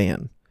my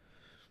van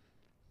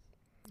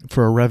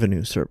for a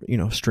revenue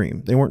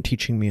stream. They weren't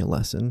teaching me a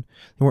lesson.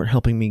 They weren't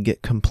helping me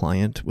get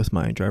compliant with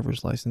my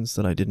driver's license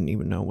that I didn't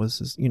even know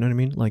was, you know what I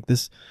mean? Like,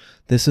 this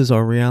is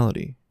our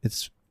reality.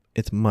 It's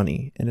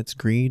money and it's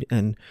greed,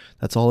 and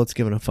that's all it's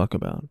given a fuck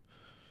about.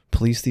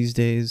 Police these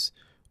days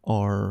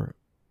are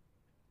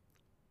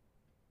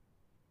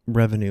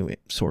revenue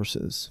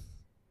sources.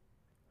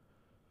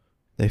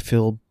 They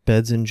fill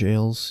beds in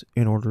jails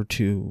in order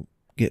to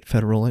get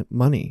federal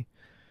money,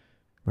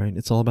 right?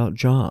 It's all about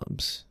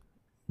jobs.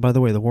 By the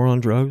way, the war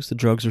on drugs, the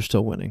drugs are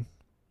still winning.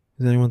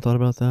 Has anyone thought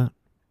about that?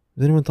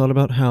 Has anyone thought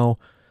about how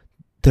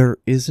there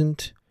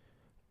isn't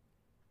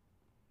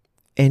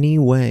any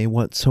way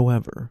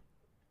whatsoever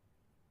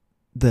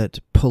that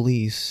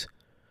police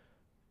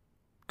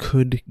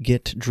could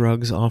get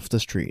drugs off the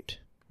street,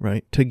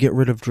 right? To get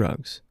rid of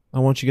drugs. I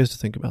want you guys to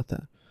think about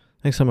that.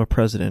 Next time a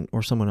president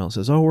or someone else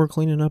says, oh, we're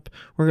cleaning up,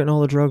 we're getting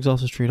all the drugs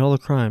off the street, all the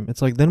crime.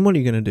 It's like, then what are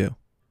you going to do?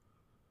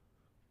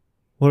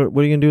 What are you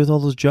going to do with all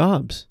those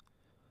jobs?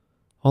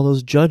 All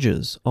those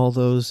judges, all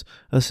those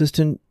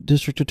assistant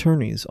district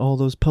attorneys, all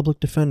those public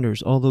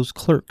defenders, all those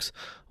clerks,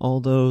 all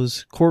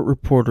those court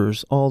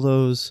reporters, all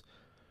those,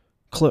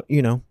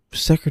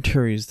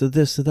 secretaries, the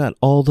this, the that,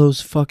 all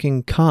those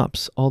fucking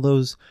cops, all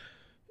those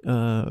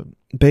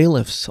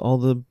bailiffs, all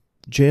the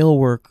jail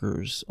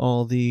workers,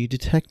 all the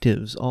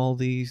detectives, all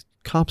the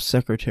cop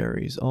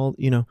secretaries, all,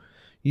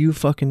 you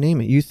fucking name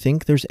it. You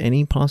think there's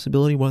any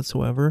possibility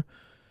whatsoever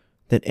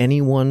that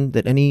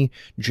any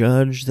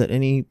judge, that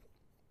any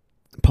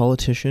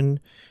politician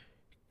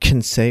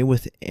can say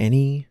with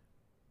any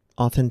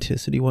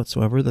authenticity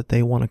whatsoever that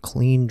they want to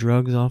clean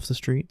drugs off the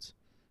streets?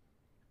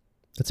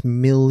 That's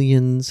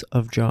millions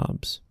of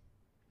jobs.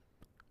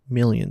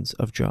 Millions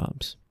of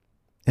jobs.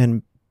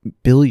 And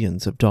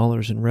billions of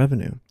dollars in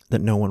revenue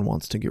that no one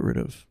wants to get rid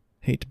of.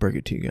 Hate to break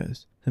it to you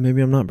guys. And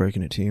maybe I'm not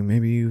breaking it to you.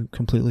 Maybe you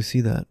completely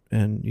see that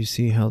and you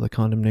see how the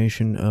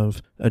condemnation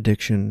of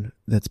addiction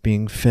that's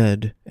being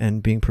fed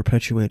and being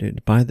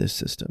perpetuated by this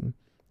system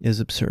is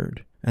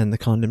absurd. And the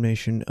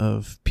condemnation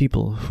of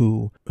people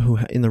who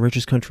in the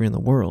richest country in the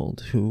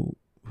world who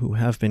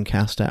have been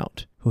cast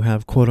out, who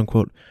have quote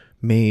unquote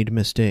made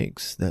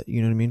mistakes that,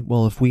 you know what I mean?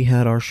 Well, if we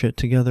had our shit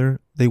together,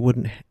 that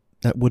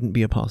wouldn't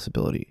be a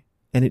possibility.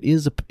 And it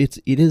is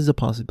a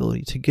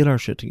possibility to get our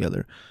shit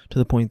together to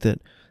the point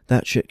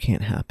that shit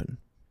can't happen.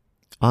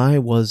 I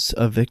was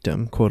a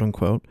victim, quote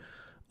unquote,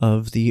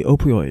 of the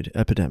opioid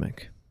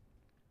epidemic.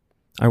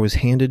 I was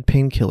handed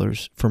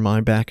painkillers for my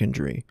back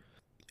injury,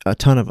 a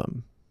ton of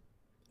them.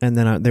 And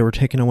then they were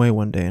taken away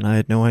one day and I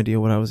had no idea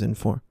what I was in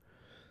for.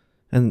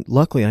 And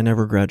luckily I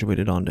never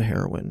graduated onto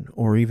heroin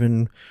or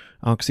even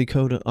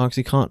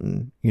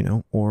Oxycontin,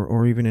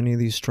 or even any of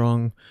these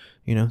strong,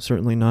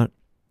 certainly not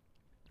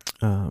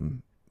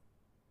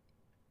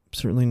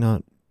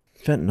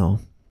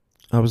fentanyl.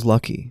 I was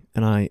lucky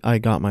and I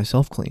got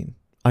myself clean.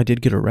 I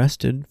did get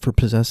arrested for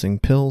possessing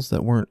pills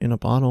that weren't in a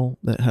bottle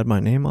that had my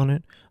name on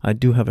it. I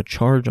do have a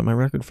charge on my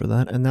record for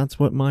that, and that's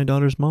what my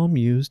daughter's mom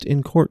used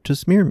in court to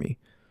smear me,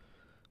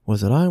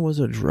 was that I was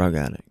a drug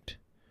addict.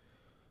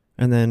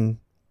 And then,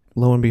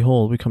 lo and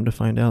behold, we come to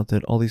find out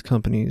that all these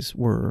companies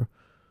were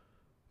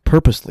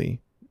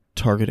purposely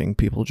targeting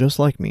people just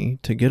like me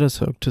to get us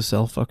hooked to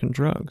sell fucking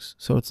drugs.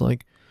 So it's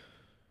like,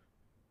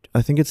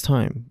 I think it's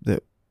time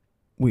that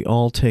we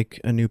all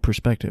take a new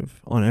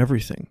perspective on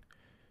everything.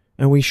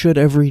 And we should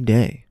every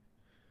day.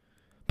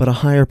 But a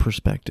higher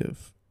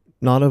perspective,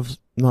 not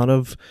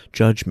of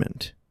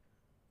judgment.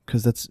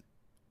 Because that's,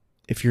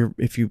 if you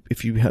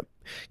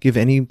give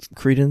any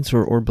credence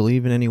or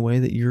believe in any way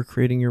that you're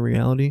creating your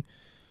reality,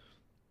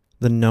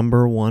 the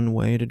number one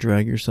way to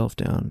drag yourself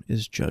down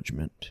is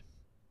judgment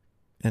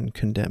and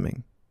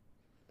condemning.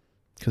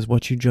 Because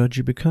what you judge,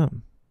 you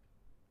become.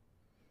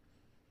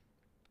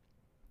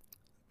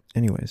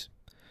 Anyways,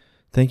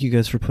 thank you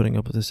guys for putting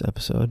up with this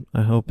episode.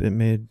 I hope it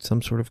made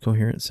some sort of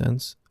coherent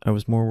sense. I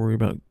was more worried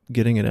about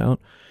getting it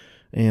out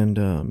and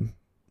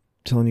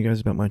telling you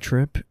guys about my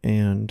trip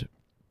and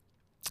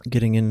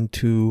getting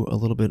into a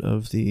little bit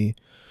of the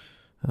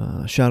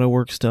shadow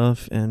work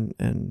stuff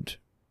and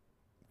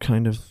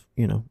kind of,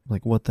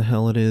 like what the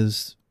hell it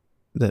is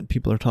that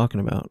people are talking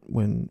about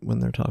when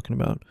they're talking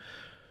about,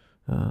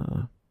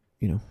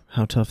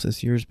 how tough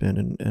this year's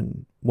been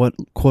and what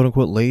quote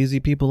unquote lazy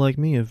people like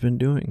me have been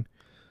doing,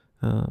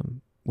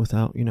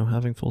 without,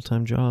 having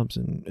full-time jobs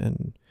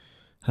and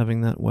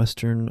having that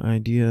Western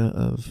idea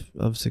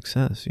of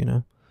success,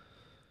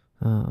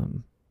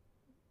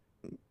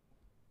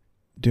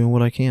 doing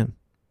what I can.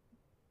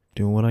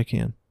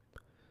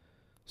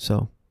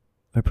 So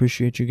I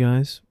appreciate you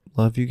guys.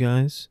 Love you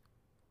guys.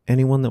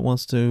 Anyone that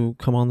wants to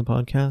come on the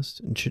podcast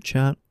and chit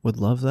chat would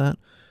love that.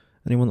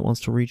 Anyone that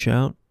wants to reach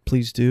out,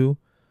 please do.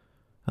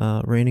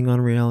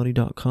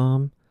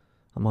 RainingonReality.com.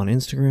 I'm on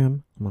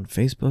Instagram. I'm on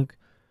Facebook.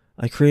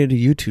 I created a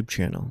YouTube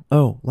channel.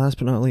 Oh, last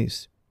but not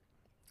least,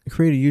 I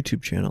created a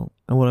YouTube channel.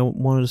 And what I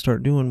wanted to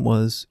start doing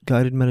was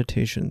guided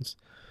meditations.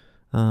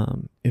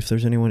 If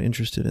there's anyone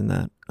interested in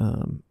that,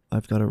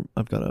 I've got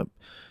a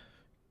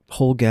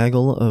whole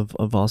gaggle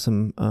of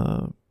awesome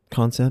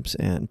concepts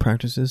and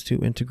practices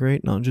to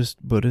integrate, not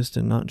just Buddhist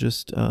and not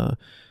just not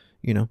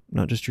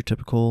just your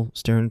typical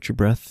staring at your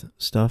breath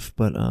stuff,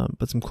 but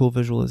some cool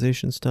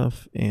visualization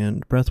stuff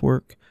and breath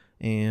work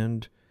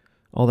and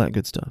all that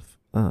good stuff.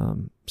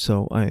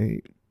 So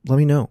let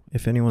me know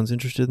if anyone's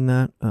interested in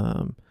that.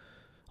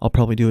 I'll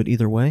probably do it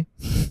either way,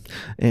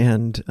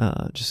 and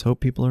just hope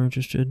people are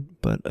interested.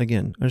 But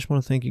again, I just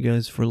want to thank you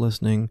guys for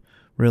listening,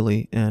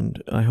 really,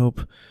 and I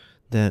hope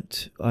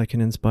that I can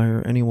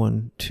inspire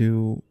anyone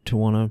to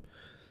want to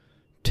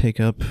take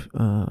up,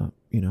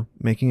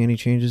 making any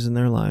changes in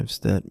their lives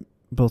that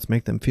both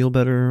make them feel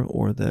better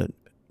or that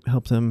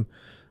help them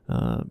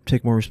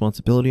take more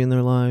responsibility in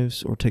their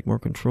lives or take more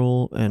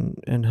control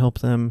and help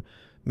them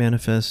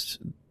manifest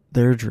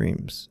their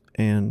dreams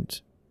and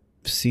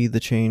see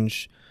the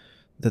change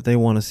that they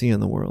want to see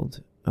in the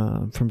world,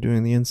 from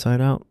doing the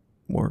inside out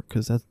work.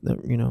 Because that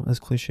as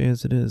cliche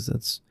as it is,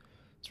 it's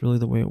really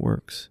the way it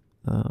works.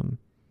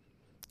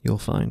 You'll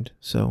find.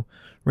 So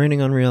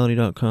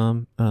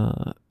RainingonReality.com.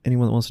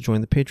 Anyone that wants to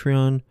join the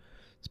Patreon,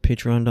 it's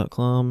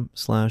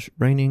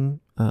patreon.com/raining.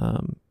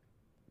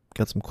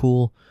 Got some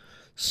cool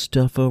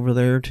stuff over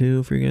there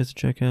too for you guys to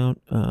check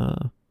out.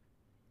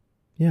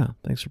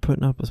 Thanks for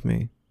putting up with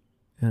me,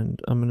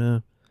 and I'm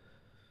gonna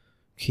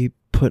keep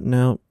putting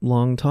out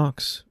long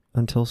talks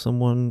until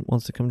someone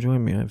wants to come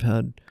join me. I've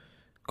had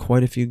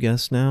quite a few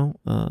guests now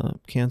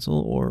cancel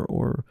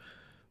or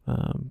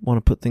want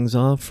to put things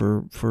off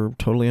for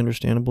totally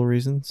understandable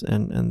reasons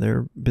and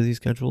their busy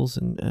schedules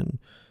and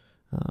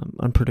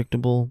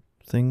unpredictable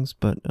things.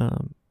 But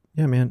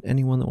man,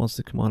 anyone that wants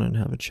to come on and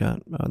have a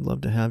chat, I'd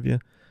love to have you.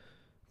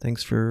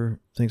 Thanks for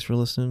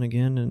listening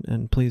again,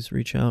 and please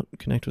reach out,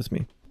 connect with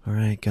me. All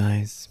right,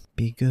 guys,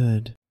 be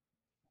good.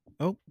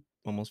 Oh,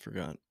 almost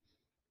forgot.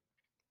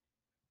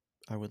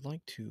 I would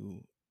like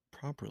to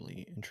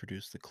properly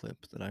introduce the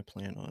clip that I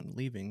plan on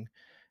leaving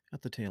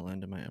at the tail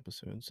end of my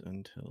episodes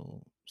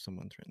until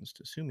someone threatens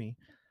to sue me.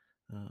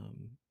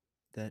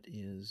 That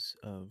is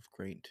of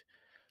great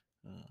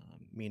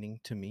meaning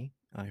to me.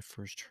 I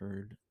first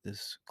heard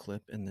this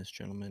clip and this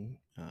gentleman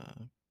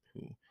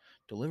who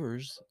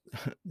delivers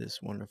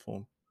this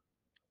wonderful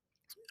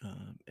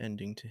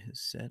ending to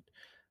his set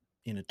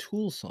in a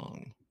Tool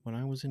song when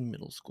I was in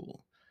middle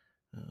school.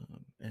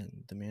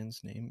 And the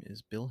man's name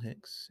is Bill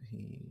Hicks.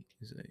 He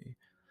is a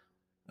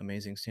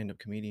amazing stand-up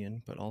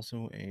comedian, but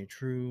also a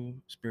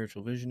true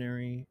spiritual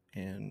visionary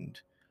and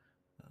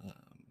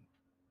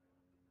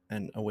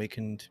an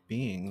awakened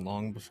being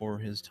long before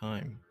his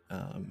time.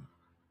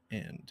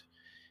 And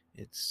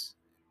it's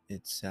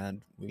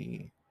sad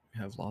we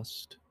have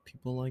lost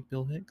people like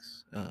Bill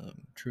Hicks.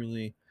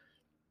 Truly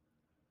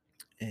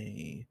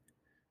a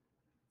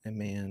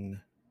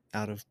man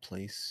out of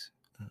place,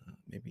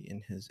 maybe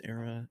in his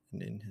era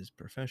and in his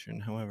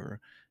profession. However,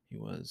 he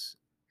was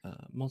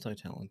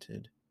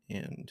multi-talented,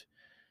 and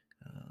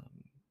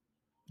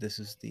this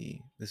is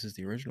the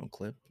original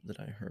clip that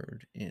I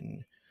heard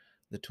in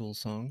the Tool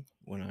song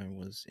when I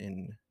was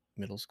in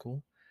middle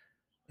school.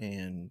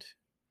 And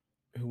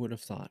who would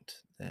have thought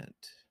that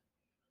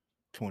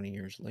 20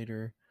 years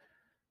later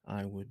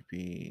I would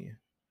be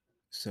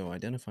so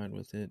identified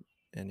with it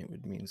and it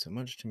would mean so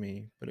much to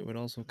me, but it would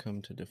also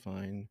come to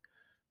define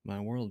my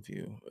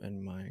worldview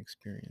and my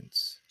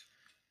experience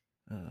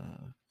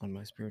on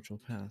my spiritual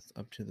path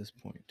up to this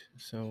point.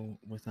 So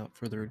without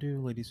further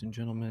ado, ladies and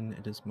gentlemen,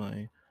 it is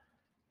my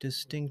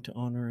distinct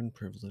honor and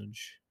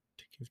privilege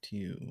to give to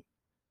you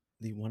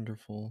the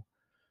wonderful,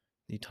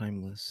 the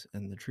timeless,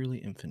 and the truly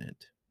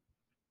infinite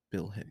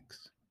Bill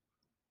Hicks.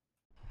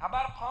 How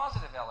about a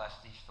positive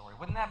LSD story?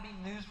 Wouldn't that be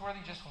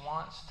newsworthy just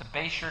once, to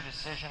base your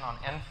decision on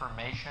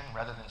information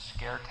rather than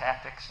scare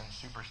tactics and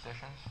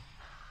superstitions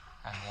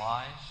and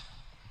lies?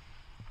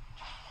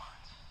 Just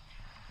once.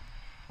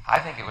 I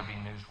think it would be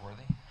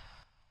newsworthy.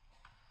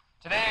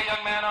 Today, a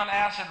young man on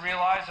acid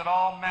realized that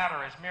all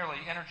matter is merely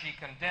energy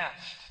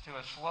condensed to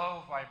a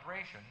slow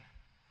vibration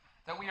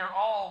that we are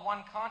all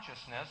one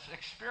consciousness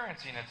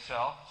experiencing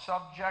itself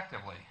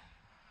subjectively.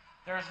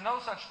 There is no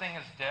such thing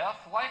as death.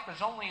 Life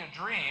is only a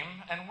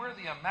dream, and we're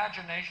the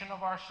imagination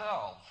of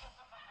ourselves.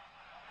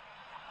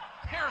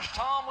 Here's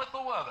Tom with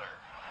the weather.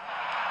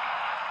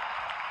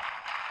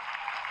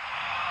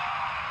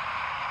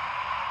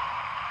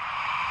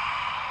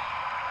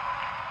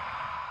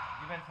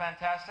 You've been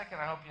fantastic, and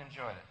I hope you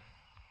enjoyed it.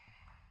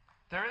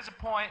 There is a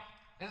point.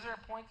 Is there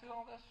a point to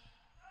all this?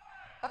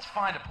 Let's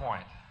find a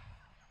point.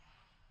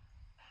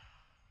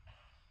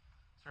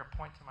 Is there a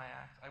point to my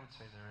act? I would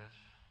say there is.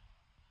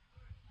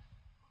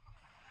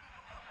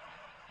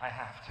 I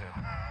have to.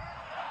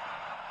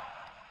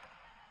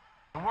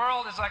 The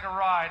world is like a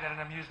ride at an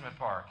amusement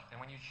park,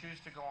 and when you choose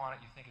to go on it,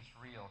 you think it's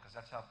real, because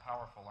that's how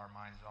powerful our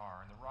minds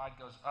are. And the ride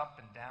goes up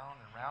and down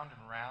and round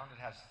and round.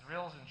 It has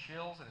thrills and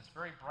chills, and it's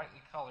very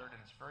brightly colored, and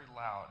it's very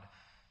loud,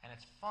 and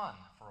it's fun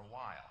for a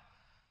while.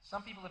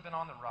 Some people have been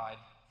on the ride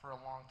for a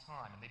long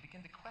time, and they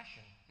begin to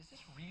question, is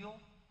this real,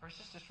 or is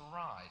this just a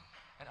ride?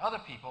 And other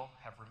people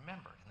have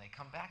remembered, and they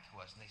come back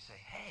to us, and they say,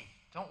 hey,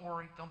 don't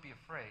worry, don't be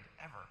afraid,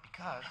 ever,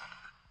 because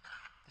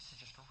this is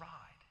just a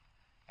ride,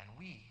 and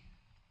we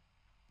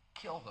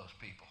kill those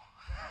people.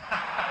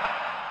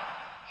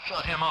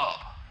 Shut him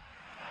up.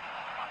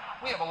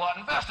 We have a lot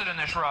invested in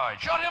this ride.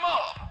 Shut him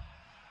up.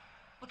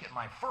 Look at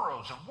my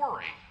furrows of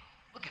worry.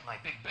 Look at my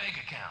big bank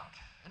account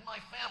and my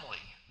family.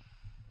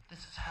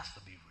 Has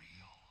to be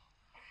real.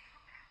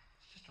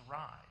 It's just a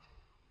ride.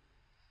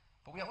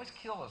 But we always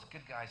kill those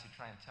good guys who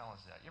try and tell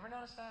us that. You ever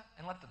notice that?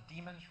 And let the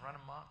demons run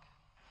amok?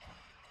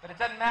 But it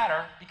doesn't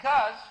matter,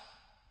 because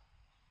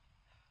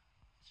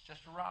it's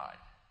just a ride.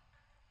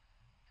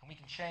 And we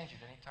can change it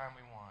anytime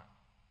we want.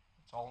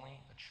 It's only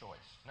a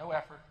choice. No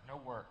effort,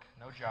 no work,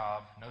 no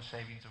job, no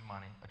savings of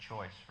money. A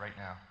choice right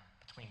now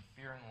between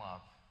fear and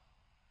love.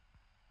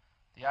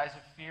 The eyes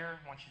of fear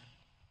want you to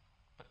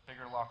put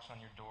bigger locks on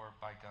your door,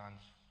 buy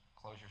guns,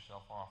 close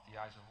yourself off. The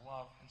eyes of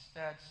love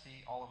instead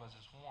see all of us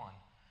as one.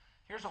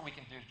 Here's what we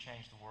can do to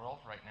change the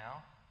world right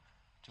now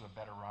to a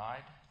better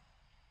ride.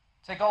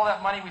 Take all that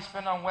money we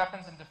spend on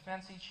weapons and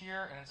defense each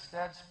year and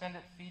instead spend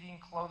it feeding,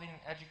 clothing, and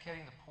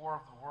educating the poor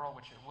of the world,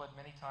 which it would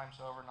many times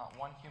over, not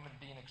one human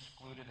being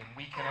excluded, and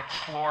we can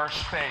explore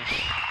space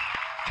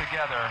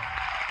together,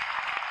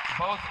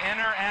 both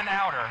inner and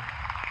outer,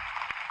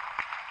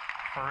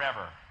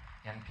 forever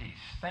in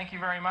peace. Thank you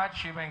very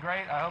much. You've been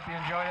great. I hope you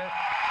enjoyed it.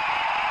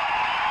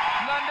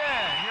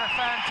 London, you're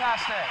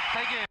fantastic.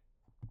 Thank you.